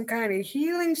making some kind of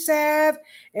healing salve,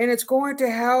 and it's going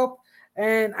to help.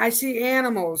 And I see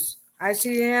animals.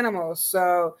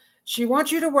 So she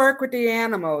wants you to work with the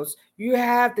animals. You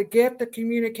have the gift of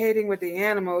communicating with the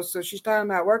animals. So she's talking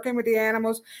about working with the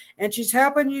animals, and she's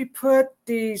helping you put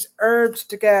these herbs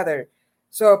together.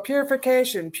 So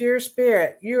purification, pure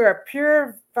spirit. You are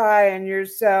purifying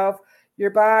yourself, your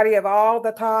body of all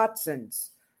the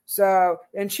toxins. So,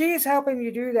 and she's helping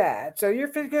you do that. So you're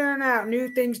figuring out new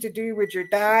things to do with your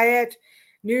diet,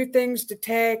 new things to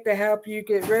take to help you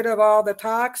get rid of all the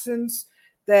toxins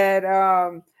that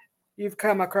you've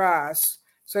come across.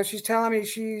 So she's telling me and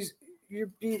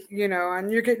you're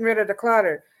getting rid of the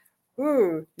clutter.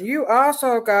 Ooh, you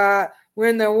also got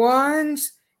when the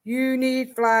ones you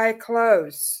need fly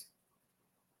close.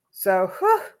 So,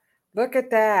 look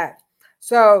at that.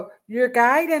 So your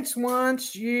guidance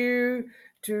wants you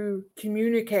to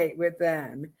communicate with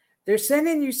them. They're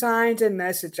sending you signs and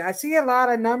messages. I see a lot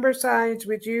of number signs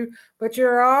with you, but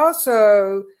you're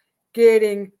also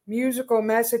getting musical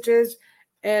messages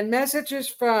and messages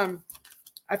from,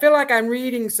 I feel like I'm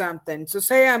reading something. So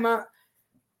say I'm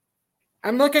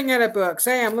looking at a book.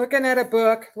 Say I'm looking at a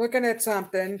book, looking at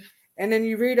something, and then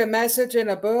you read a message in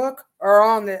a book or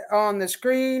on the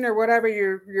screen or whatever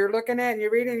you're looking at, and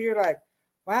you're reading, and you're like,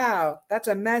 wow, that's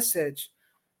a message.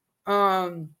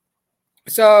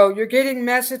 So you're getting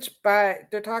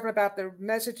they're talking about the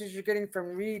messages you're getting from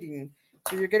reading.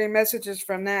 So you're getting messages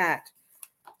from that.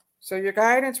 So your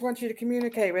guidance wants you to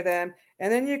communicate with them.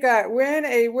 And then you got when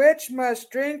a witch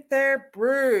must drink their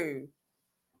brew.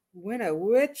 When a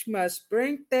witch must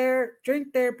drink their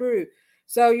brew.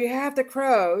 So you have the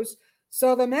crows.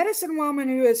 So the medicine woman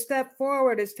who has stepped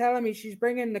forward is telling me she's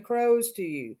bringing the crows to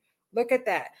you. Look at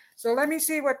that. So let me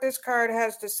see what this card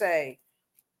has to say.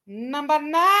 Number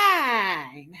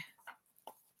 9.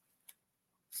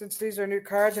 Since these are new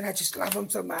cards and I just love them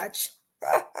so much.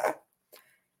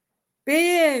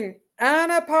 Being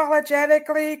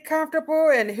unapologetically comfortable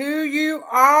in who you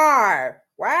are.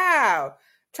 Wow.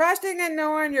 Trusting and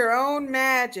knowing your own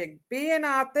magic. Being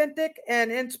authentic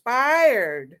and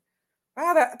inspired.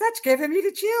 Wow, that's giving me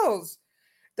the chills.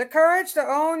 The courage to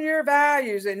own your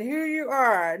values and who you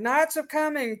are. Not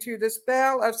succumbing to the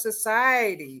spell of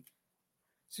society.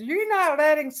 So you're not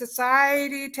letting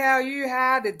society tell you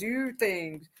how to do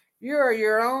things. You are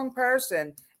your own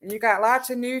person. And you got lots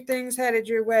of new things headed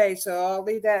your way. So I'll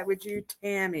leave that with you,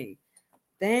 Tammy.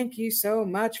 Thank you so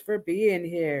much for being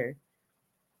here.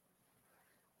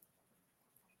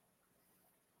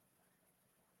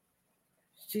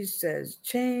 She says,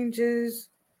 changes.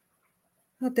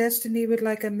 Oh, Destiny would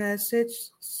like a message.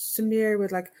 Samir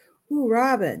would like, ooh,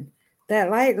 Robyn, that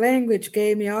light language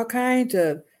gave me all kinds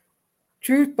of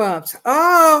truth bumps.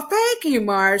 Oh, thank you,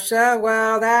 Marcia.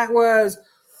 Well, that was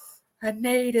a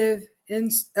native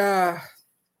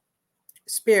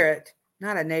spirit,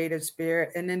 not a native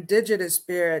spirit, an indigenous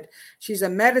spirit. She's a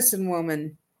medicine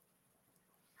woman.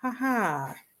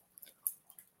 Haha.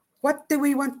 What do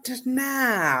we want to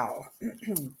now?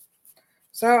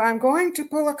 So I'm going to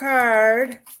pull a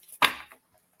card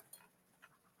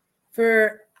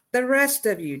for the rest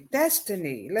of you.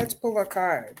 Destiny, let's pull a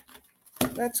card.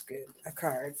 Let's get a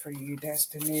card for you,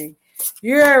 Destiny.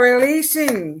 You are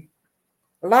releasing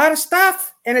a lot of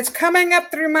stuff, and it's coming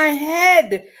up through my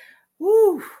head.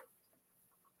 Woo!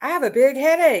 I have a big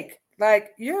headache.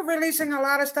 Like, you're releasing a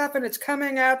lot of stuff, and it's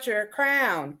coming out your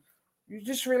crown. You're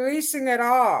just releasing it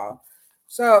all.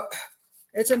 So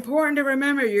it's important to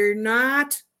remember you're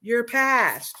not your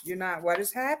past. You're not what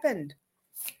has happened.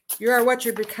 You are what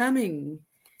you're becoming.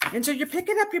 And so you're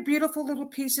picking up your beautiful little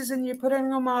pieces and you're putting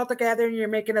them all together and you're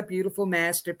making a beautiful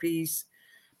masterpiece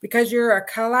because you're a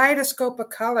kaleidoscope of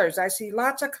colors. I see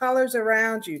lots of colors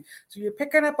around you. So you're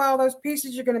picking up all those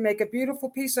pieces. You're going to make a beautiful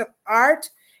piece of art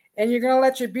and you're going to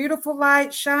let your beautiful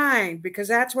light shine because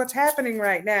that's what's happening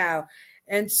right now.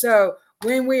 And so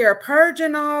when we are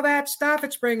purging all that stuff,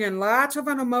 it's bringing lots of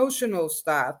an emotional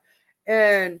stuff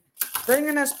and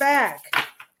bringing us back.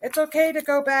 It's okay to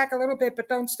go back a little bit, but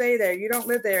don't stay there. You don't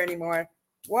live there anymore.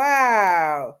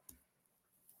 Wow.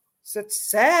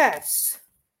 Success.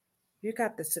 You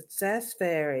got the success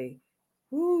fairy.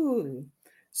 Ooh.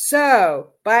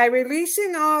 So by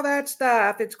releasing all that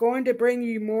stuff, it's going to bring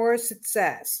you more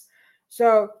success.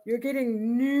 So you're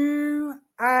getting new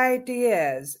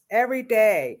ideas every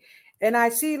day. And I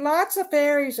see lots of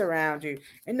fairies around you.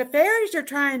 And the fairies are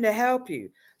trying to help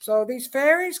you. So these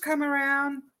fairies come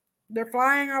around. They're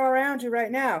flying all around you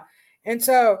right now. And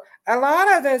so a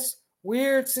lot of this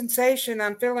weird sensation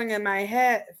I'm feeling in my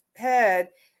head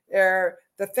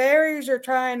the fairies are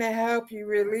trying to help you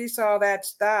release all that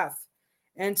stuff.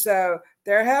 And so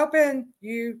they're helping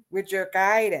you with your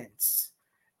guidance,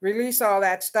 release all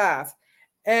that stuff.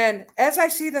 And as I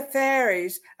see the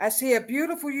fairies, I see a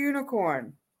beautiful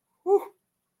unicorn. Whew.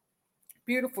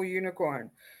 Beautiful unicorn.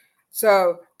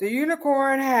 So the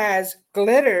unicorn has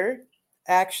glitter.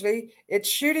 Actually, it's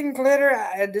shooting glitter.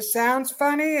 It sounds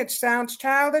funny. It sounds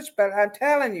childish, but I'm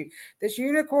telling you, this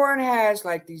unicorn has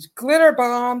like these glitter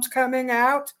bombs coming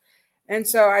out. And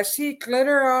so I see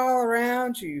glitter all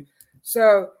around you.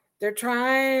 So they're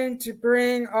trying to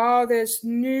bring all this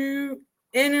new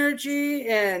energy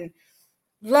and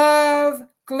love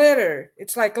glitter.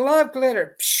 It's like love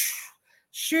glitter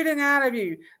shooting out of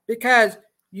you because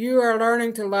you are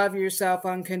learning to love yourself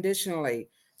unconditionally.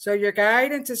 So your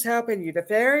guidance is helping you. The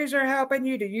fairies are helping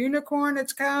you. The unicorn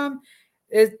that's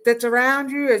around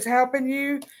you is helping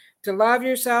you to love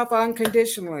yourself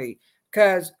unconditionally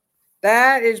because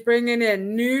that is bringing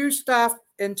in new stuff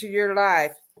into your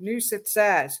life, new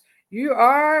success. You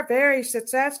are very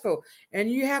successful and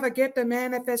you have a gift of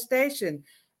manifestation.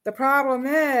 The problem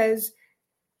is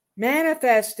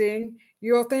manifesting,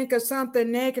 you'll think of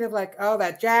something negative like, oh,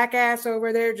 that jackass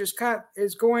over there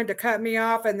is going to cut me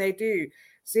off, and they do.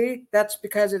 See, that's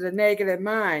because of the negative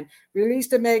mind. Release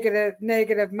the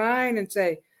negative mind and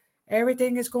say,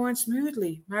 everything is going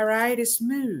smoothly. My ride is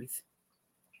smooth.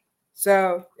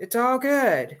 So it's all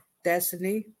good,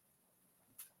 Destiny.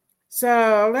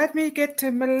 So let me get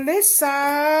to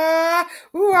Melissa.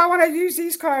 Ooh, I want to use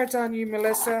these cards on you,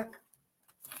 Melissa.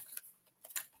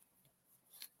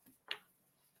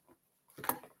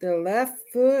 The left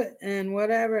foot and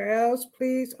whatever else,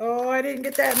 please. Oh, I didn't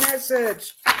get that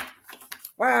message.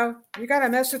 Wow, you got a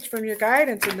message from your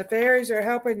guidance and the fairies are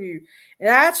helping you. And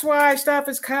that's why stuff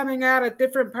is coming out of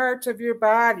different parts of your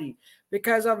body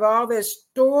because of all this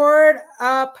stored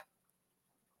up,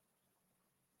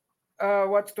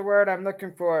 what's the word I'm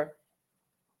looking for?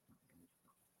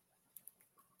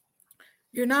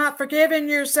 You're not forgiving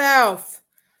yourself.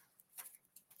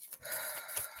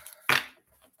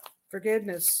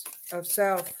 Forgiveness of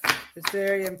self is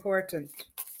very important.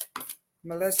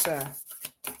 Melissa.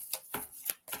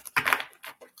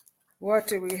 What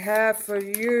do we have for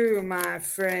you, my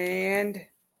friend?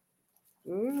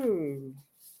 Ooh.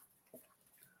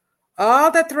 All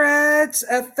the threads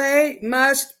of fate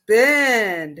must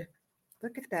bend.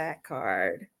 Look at that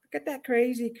card. Look at that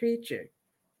crazy creature.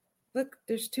 Look,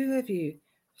 there's two of you.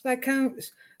 It's like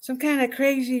some kind of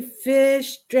crazy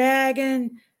fish,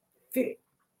 dragon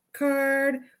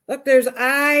card. Look, there's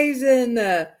eyes in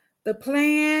the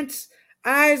plants,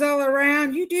 eyes all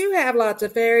around. You do have lots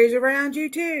of fairies around you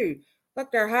too.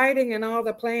 Look, they're hiding in all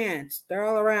the plants. They're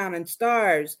all around, and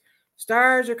stars.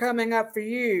 Stars are coming up for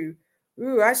you.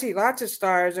 Ooh, I see lots of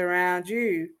stars around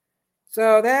you.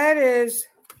 So that is,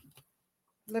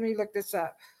 let me look this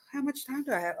up. How much time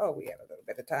do I have? Oh, we have a little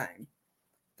bit of time.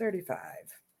 35.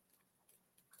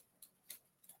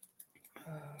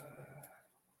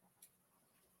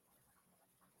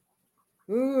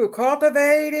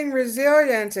 Cultivating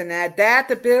resilience and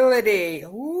adaptability.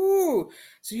 So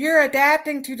you're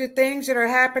adapting to the things that are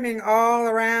happening all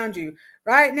around you.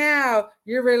 Right now,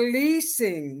 you're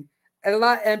releasing a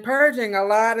lot and purging a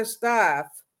lot of stuff.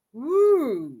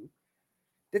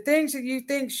 The things that you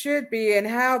think should be and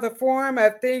how the form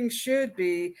of things should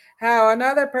be, how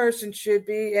another person should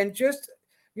be, and just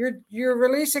you're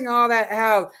releasing all that,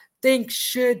 how things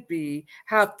should be,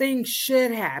 how things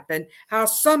should happen, how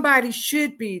somebody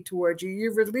should be towards you.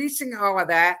 You're releasing all of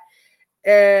that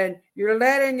and you're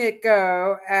letting it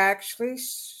go, actually.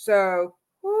 So,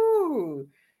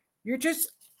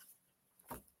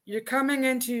 you're coming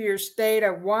into your state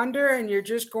of wonder and you're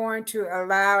just going to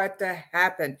allow it to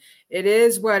happen. It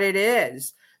is what it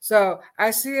is. So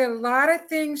I see a lot of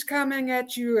things coming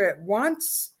at you at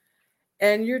once.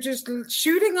 And you're just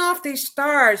shooting off these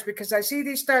stars because I see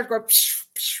these stars go, psh,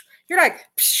 psh. You're like,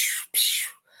 psh, psh.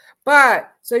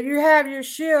 But so you have your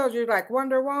shield, you're like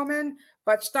Wonder Woman,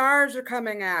 but stars are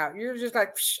coming out. You're just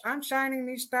like, psh, I'm shining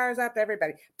these stars out to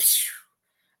everybody. Psh.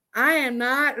 I am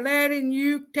not letting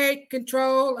you take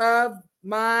control of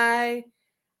my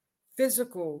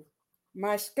physical,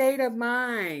 my state of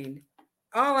mind,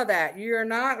 all of that. You're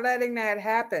not letting that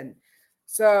happen.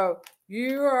 So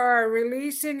you are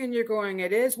releasing and you're going,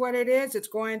 it is what it is. It's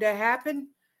going to happen.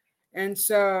 And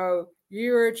so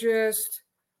you are just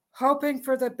hoping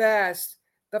for the best.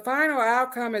 The final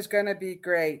outcome is going to be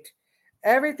great.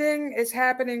 Everything is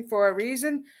happening for a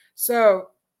reason. So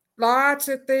lots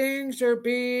of things are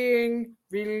being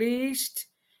released.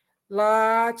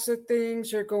 Lots of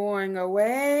things are going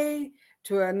away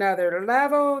to another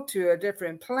level, to a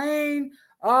different plane.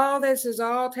 All this is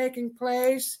all taking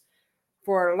place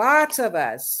for lots of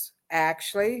us,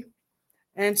 actually.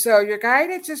 And so your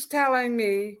guidance is telling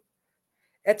me,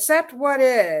 accept what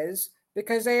is,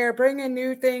 because they are bringing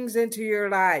new things into your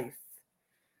life.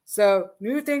 So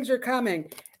new things are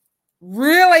coming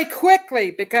really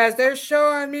quickly because they're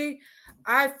showing me,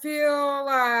 I feel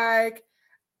like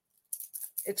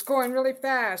it's going really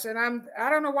fast. And I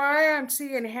don't know why I'm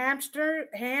seeing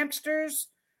hamsters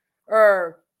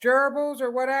or gerbils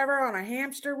or whatever on a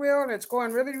hamster wheel, and it's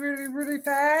going really, really, really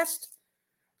fast.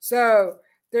 So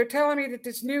they're telling me that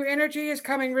this new energy is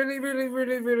coming really, really,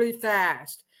 really, really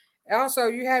fast. Also,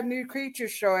 you have new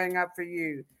creatures showing up for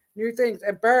you, new things,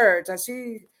 and birds. I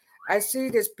see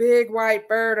this big white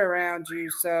bird around you.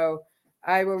 So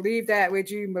I will leave that with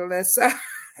you, Melissa.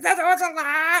 That was a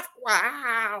lot.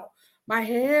 Wow. My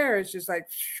hair is just like,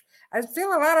 I feel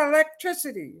a lot of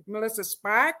electricity. Melissa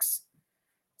Sparks.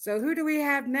 So who do we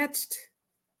have next?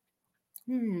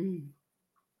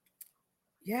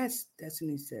 Yes,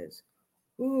 Destiny says.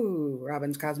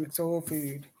 Robyn's Cosmic Soul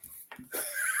Food.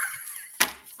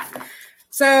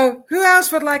 So who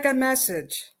else would like a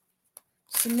message?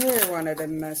 Samir wanted a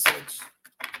message.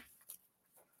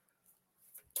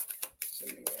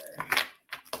 Samir.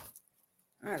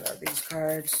 I love these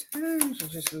cards. I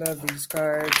just love these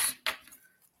cards.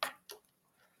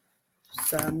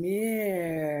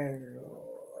 Samir.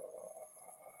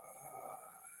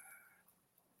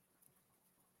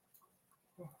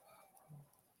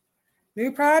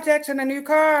 New projects and a new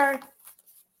card.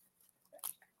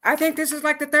 I think this is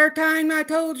like the third time I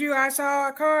told you I saw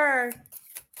a card.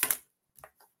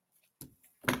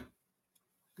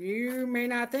 You may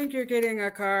not think you're getting a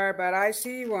card, but I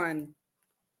see one.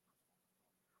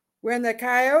 When the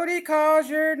coyote calls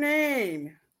your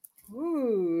name.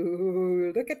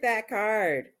 Ooh, look at that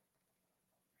card.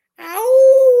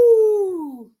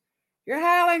 Ow! You're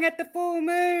howling at the full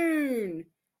moon.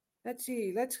 Let's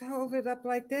see. Let's hold it up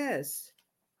like this.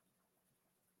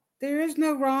 There is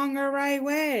no wrong or right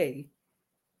way.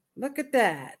 Look at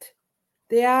that.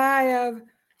 The eye of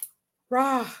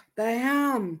Ra, the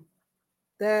Ham,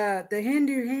 the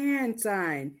Hindu hand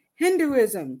sign,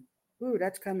 Hinduism. Ooh,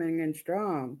 that's coming in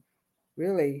strong.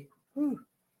 Really. Ooh,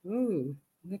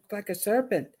 looks like a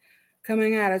serpent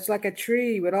coming out. It's like a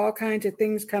tree with all kinds of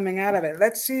things coming out of it.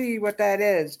 Let's see what that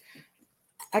is.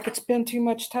 I could spend too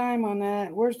much time on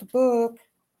that. Where's the book?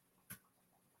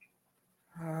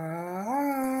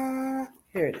 Here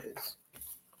it is.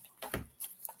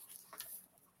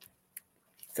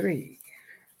 3.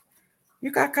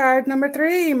 You got card number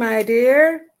 3, my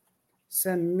dear.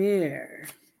 Samir.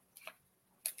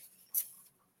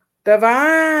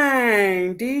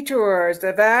 Divine detours,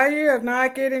 the value of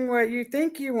not getting what you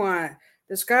think you want.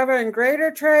 Discovering greater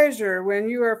treasure when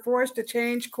you are forced to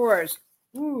change course.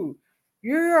 Ooh,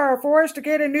 you are forced to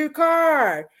get a new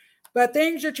car, but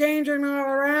things are changing all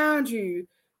around you.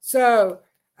 So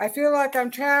I feel like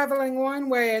I'm traveling one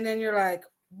way, and then you're like,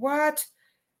 what?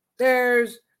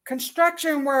 There's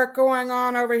construction work going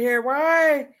on over here.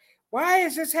 Why? Why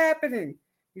is this happening?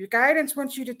 Your guidance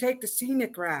wants you to take the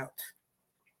scenic route.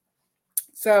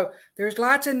 So there's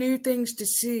lots of new things to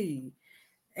see,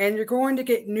 and you're going to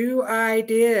get new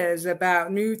ideas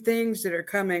about new things that are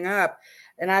coming up.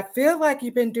 And I feel like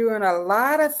you've been doing a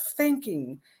lot of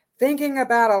thinking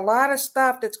about a lot of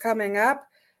stuff that's coming up.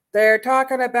 They're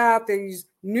talking about these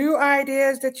new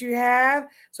ideas that you have.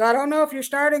 So I don't know if you're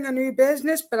starting a new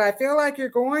business, but I feel like you're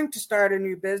going to start a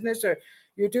new business, or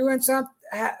you're doing some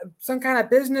kind of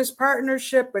business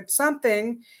partnership with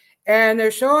something, and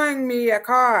they're showing me a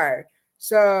car.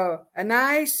 So a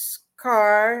nice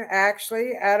car,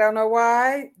 actually. I don't know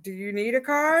why. Do you need a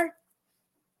car?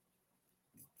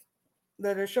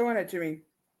 They're showing it to me.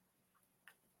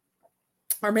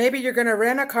 Or maybe you're going to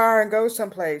rent a car and go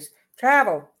someplace.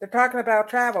 Travel. They're talking about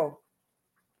travel.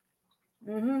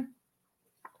 You're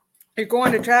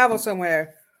going to travel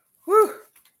somewhere. Whew.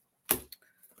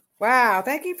 Wow.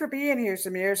 Thank you for being here,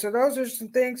 Samir. So those are some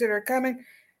things that are coming.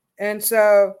 And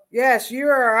so, yes, you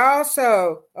are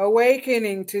also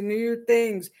awakening to new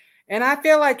things. And I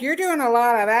feel like you're doing a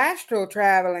lot of astral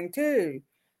traveling too.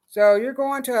 So you're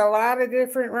going to a lot of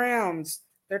different realms.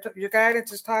 Your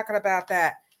guidance is talking about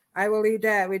that. I will leave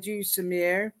that with you,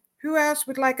 Samir. Who else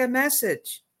would like a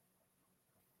message?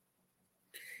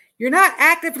 You're not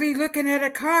actively looking at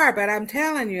a car, but I'm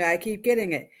telling you, I keep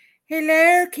getting it.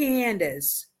 Hello,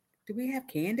 Candace. Do we have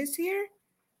Candace here?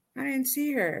 I didn't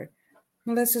see her.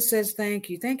 Melissa says thank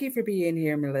you. Thank you for being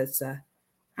here, Melissa.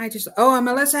 And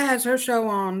Melissa has her show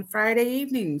on Friday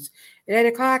evenings at 8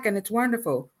 o'clock, and it's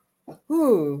wonderful.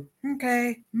 Ooh,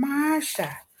 okay.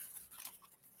 Marsha,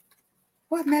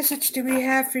 what message do we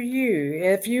have for you?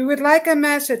 If you would like a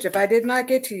message, if I did not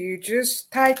get to you, just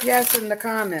type yes in the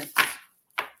comments.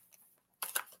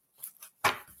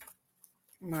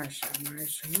 Marsha.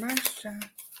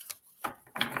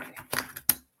 Okay.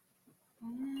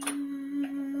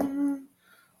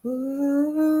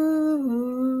 Ooh.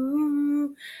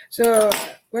 So,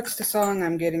 what's the song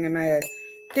I'm getting in my head?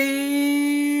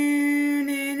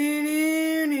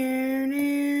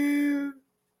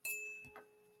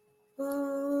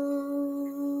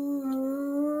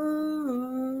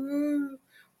 Ooh.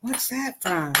 What's that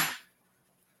from?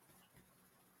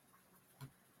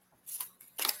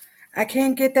 I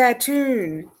can't get that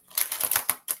tune.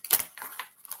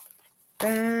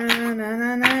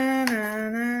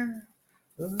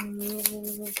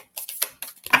 Ooh.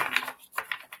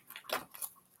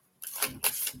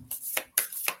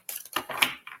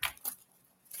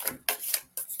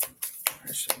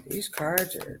 These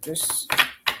cards are just...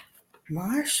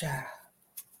 Marsha.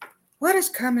 What is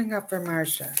coming up for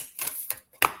Marsha?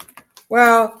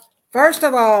 Well, first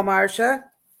of all, Marsha,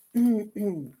 your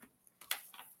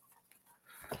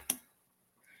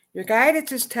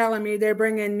guidance is telling me they're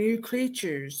bringing new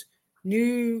creatures,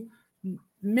 new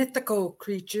mythical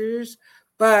creatures,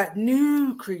 but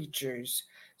new creatures.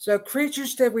 So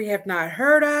creatures that we have not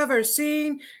heard of or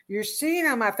seen, you're seeing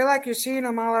them. I feel like you're seeing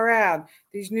them all around.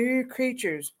 These new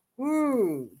creatures.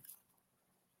 Ooh.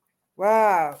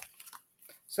 Wow.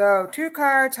 So 2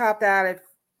 cards hopped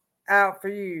out for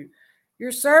you.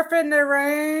 You're surfing the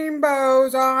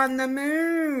rainbows on the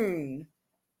moon.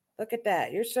 Look at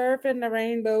that. You're surfing the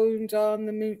rainbows on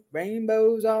the moon.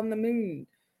 Rainbows on the moon.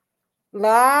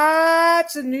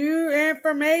 Lots of new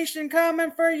information coming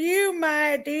for you,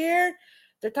 my dear.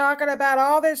 They're talking about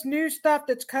all this new stuff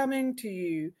that's coming to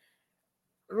you.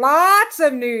 Lots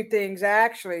of new things,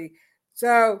 actually.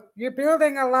 So you're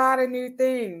building a lot of new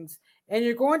things, and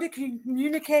you're going to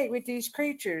communicate with these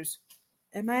creatures.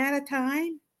 Am I out of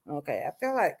time? Okay, I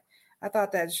feel like I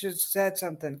thought that should have said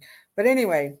something. But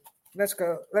anyway, let's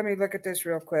go. Let me look at this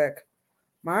real quick.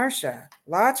 Marsha,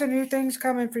 lots of new things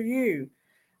coming for you.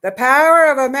 The power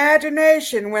of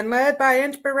imagination when led by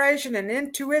inspiration and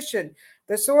intuition,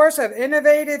 the source of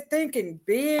innovative thinking,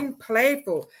 being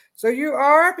playful. So you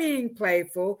are being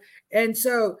playful. And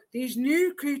so these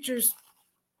new creatures,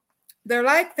 they're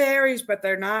like fairies, but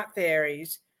they're not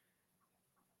fairies.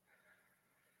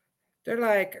 They're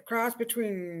like a cross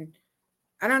between,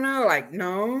 I don't know, like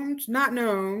gnomes, not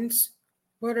gnomes.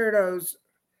 What are those?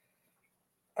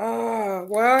 Oh,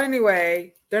 well,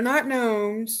 anyway, they're not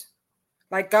gnomes,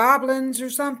 like goblins or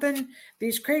something.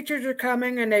 These creatures are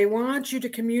coming and they want you to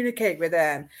communicate with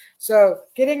them. So,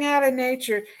 getting out of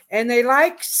nature, and they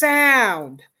like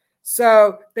sound.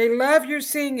 So, they love your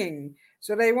singing.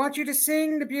 So, they want you to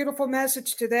sing the beautiful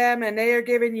message to them, and they are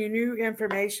giving you new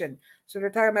information. So, they're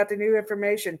talking about the new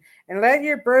information. And let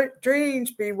your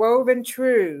dreams be woven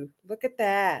true. Look at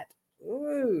that.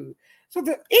 Ooh. So,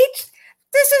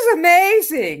 this is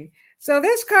amazing. So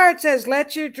this card says,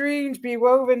 let your dreams be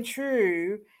woven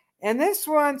true. And this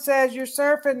one says, you're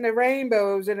surfing the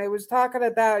rainbows. And it was talking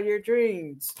about your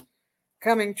dreams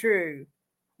coming true.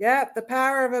 Yep, the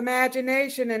power of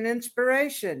imagination and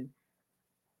inspiration.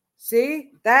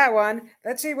 See, that one.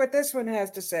 Let's see what this one has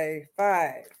to say.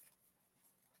 5.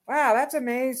 Wow, that's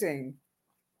amazing.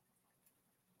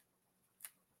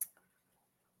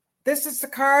 This is the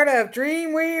card of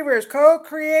Dream Weavers,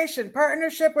 co-creation,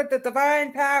 partnership with the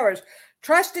divine powers.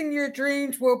 Trusting your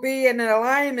dreams will be in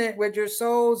alignment with your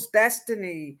soul's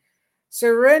destiny.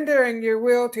 Surrendering your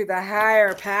will to the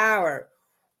higher power.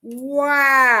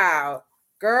 Wow.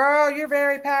 Girl, you're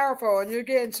very powerful and you're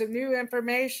getting some new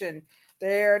information.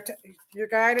 Your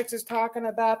guidance is talking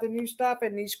about the new stuff,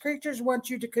 and these creatures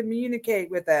want you to communicate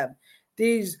with them.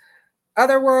 These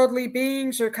otherworldly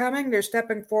beings are coming. They're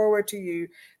stepping forward to you.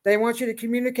 They want you to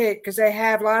communicate because they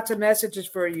have lots of messages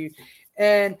for you.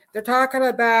 And they're talking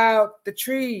about the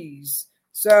trees.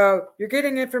 So you're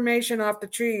getting information off the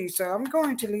trees. So I'm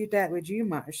going to leave that with you,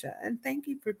 Marsha. And thank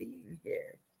you for being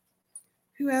here.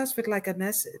 Who else would like a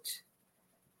message?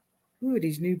 Who are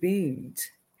these new beings?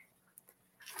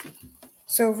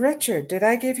 So Richard, did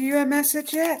I give you a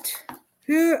message yet?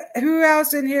 Who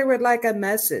else in here would like a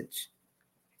message?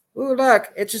 Oh,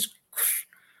 look, it's just,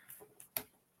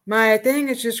 my thing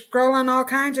is just scrolling all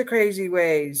kinds of crazy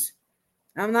ways.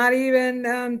 I'm not even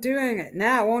doing it.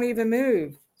 Now it won't even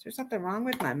move. Is there something wrong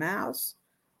with my mouse?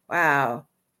 Wow.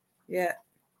 Yeah.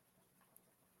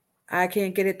 I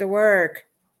can't get it to work.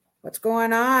 What's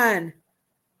going on?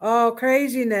 Oh,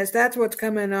 craziness. That's what's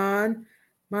coming on.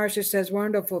 Marcia says,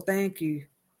 wonderful. Thank you.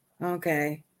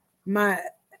 Okay. My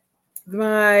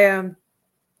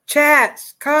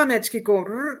chats, comments keep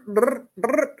going.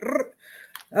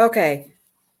 Okay.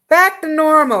 Back to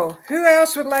normal. Who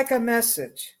else would like a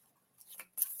message?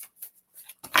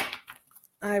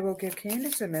 I will give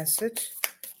Candace a message.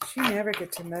 She never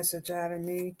gets a message out of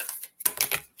me.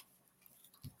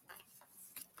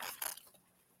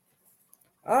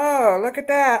 Oh, look at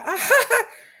that.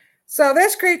 So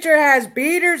this creature has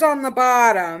beaters on the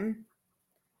bottom.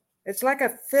 It's like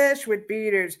a fish with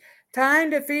beaters.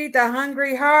 Time to feed the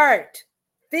hungry heart.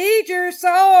 Feed your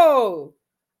soul.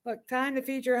 Look, time to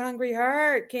feed your hungry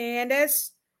heart,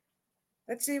 Candace.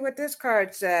 Let's see what this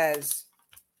card says.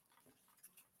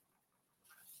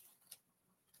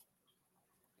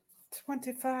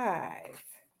 25.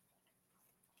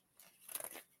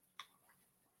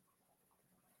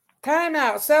 Time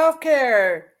out.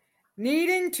 Self-care.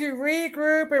 Needing to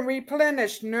regroup and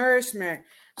replenish nourishment.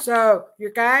 So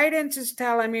your guidance is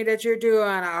telling me that you're doing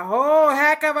a whole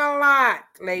heck of a lot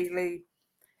lately.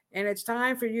 And it's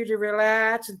time for you to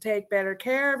relax and take better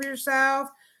care of yourself.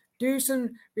 Do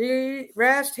some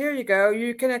rest. Here you go.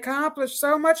 You can accomplish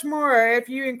so much more if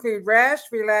you include rest,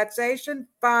 relaxation,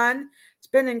 fun,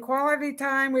 spending quality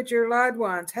time with your loved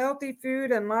ones, healthy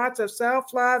food, and lots of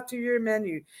self-love to your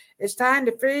menu. It's time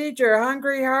to feed your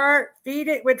hungry heart. Feed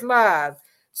it with love.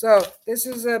 So this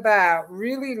is about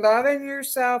really loving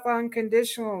yourself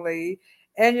unconditionally.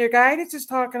 And your guidance is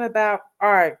talking about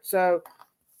art. So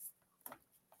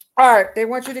art. They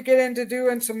want you to get into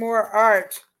doing some more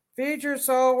art. Feed your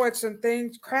soul with some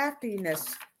things,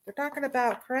 craftiness. They're talking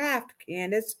about craft,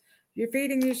 Candace. You're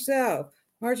feeding yourself.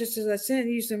 Marcia says, I sent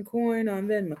you some coin on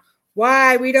Venmo.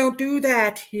 Why? We don't do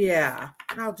that here.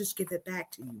 I'll just give it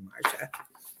back to you, Marcia.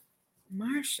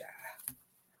 Marcia,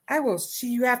 I will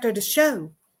see you after the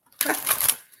show.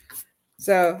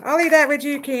 So I'll leave that with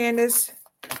you, Candace.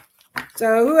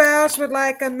 So who else would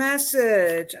like a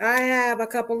message? I have a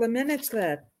couple of minutes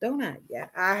left, don't I? Yeah,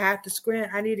 I have to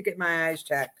squint. I need to get my eyes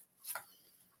checked.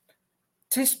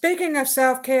 Speaking of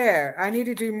self-care, I need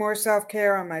to do more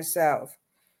self-care on myself.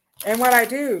 And what I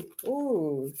do,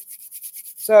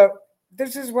 so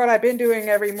this is what I've been doing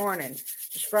every morning.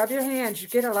 Just rub your hands. You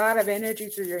get a lot of energy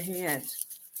through your hands.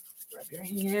 Rub your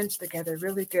hands together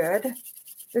really good.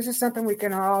 This is something we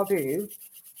can all do.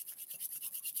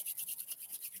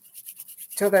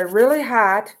 Till they're really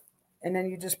hot, and then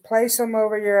you just place them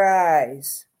over your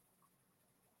eyes.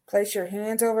 Place your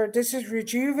hands over. This is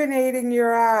rejuvenating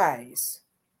your eyes.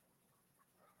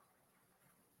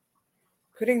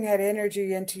 putting that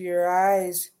energy into your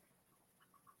eyes.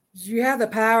 You have the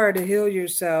power to heal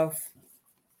yourself.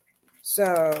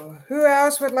 So, who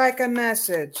else would like a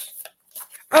message?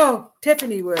 Oh,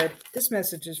 Tiffany would. This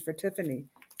message is for Tiffany.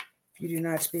 If you do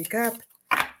not speak up,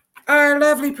 our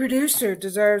lovely producer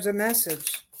deserves a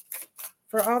message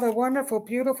for all the wonderful,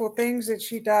 beautiful things that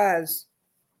she does.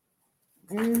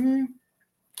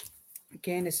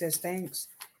 Candace says thanks.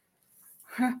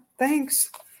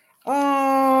 Thanks.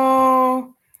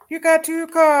 Oh, you got 2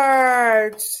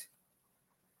 cards.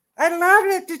 I love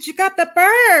it that you got the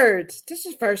birds. This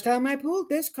is the first time I pulled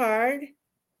this card.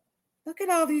 Look at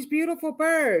all these beautiful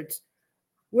birds.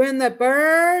 When the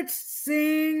birds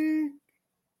sing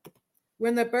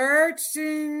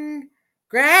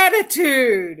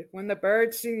gratitude. When the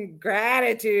birds sing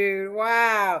gratitude.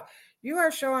 Wow. You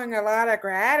are showing a lot of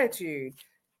gratitude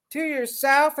to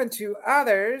yourself and to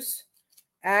others,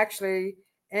 actually.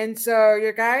 And so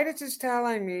your guidance is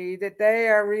telling me that they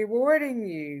are rewarding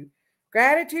you.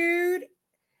 Gratitude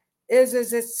is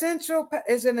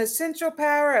an essential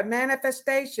power of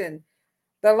manifestation.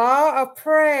 The law of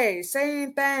praise,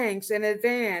 saying thanks in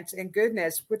advance and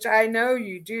goodness, which I know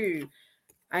you do.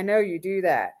 I know you do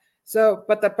that. So,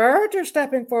 but the birds are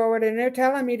stepping forward and they're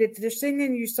telling me that they're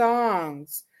singing you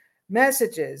songs,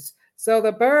 messages. So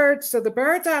the birds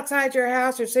outside your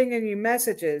house are singing you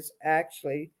messages,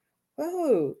 actually.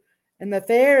 Whoa. And the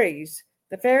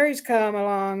fairies come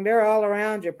along. They're all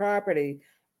around your property.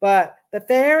 But the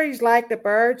fairies like the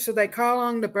birds, so they call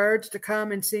on the birds to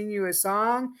come and sing you a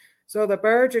song. So the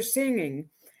birds are singing.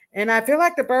 And I feel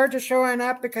like the birds are showing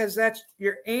up because that's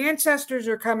your ancestors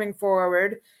are coming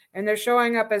forward and they're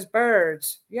showing up as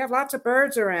birds. You have lots of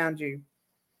birds around you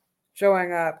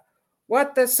showing up.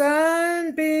 What the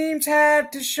sunbeams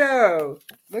had to show.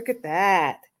 Look at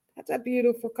that. That's a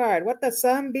beautiful card. What the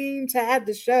sunbeams had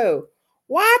to show.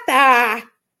 What the?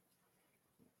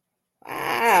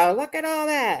 Wow, look at all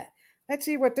that. Let's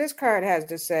see what this card has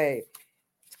to say.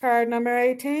 It's card number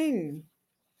 18.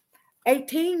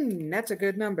 18, that's a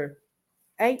good number.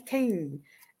 18.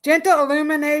 Gentle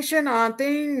illumination on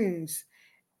things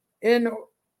you're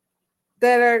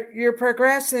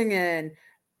progressing in.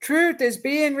 Truth is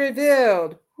being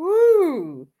revealed.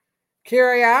 Woo!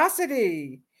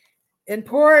 Curiosity.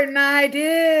 Important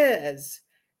ideas.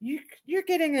 You're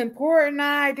getting important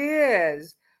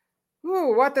ideas.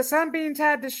 Ooh, what the sunbeams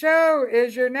had to show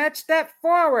is your next step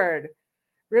forward,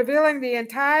 revealing the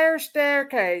entire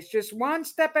staircase, just one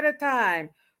step at a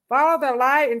time. Follow the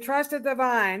light and trust the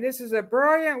divine. This is a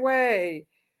brilliant way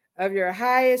of your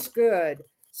highest good.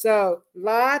 So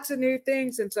lots of new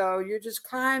things. And so you're just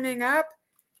climbing up.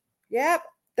 Yep,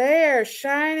 there,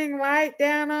 shining light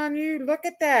down on you. Look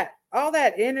at that, all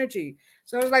that energy.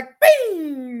 So it's like,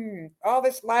 bing! All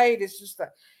this light is just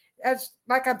it's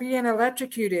like I'm being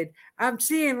electrocuted. I'm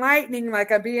seeing lightning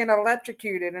like I'm being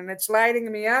electrocuted, and it's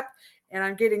lighting me up, and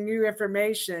I'm getting new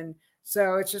information.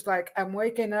 So it's just like I'm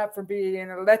waking up from being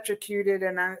electrocuted,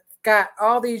 and I've got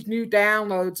all these new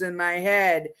downloads in my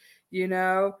head,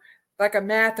 like a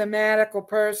mathematical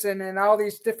person and all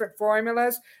these different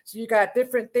formulas. So you got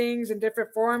different things and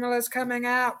different formulas coming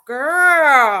out.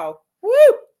 Girl,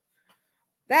 woo!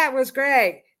 That was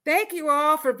great. Thank you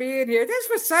all for being here. This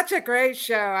was such a great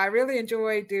show. I really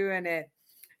enjoyed doing it.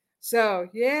 So,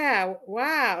 yeah,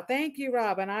 wow. Thank you,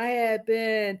 Robyn. I had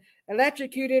been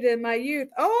electrocuted in my youth.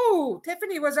 Oh,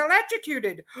 Tiffany was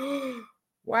electrocuted.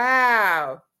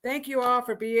 Wow. Thank you all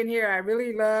for being here. I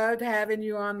really loved having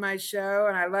you on my show,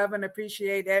 and I love and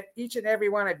appreciate each and every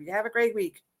one of you. Have a great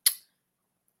week.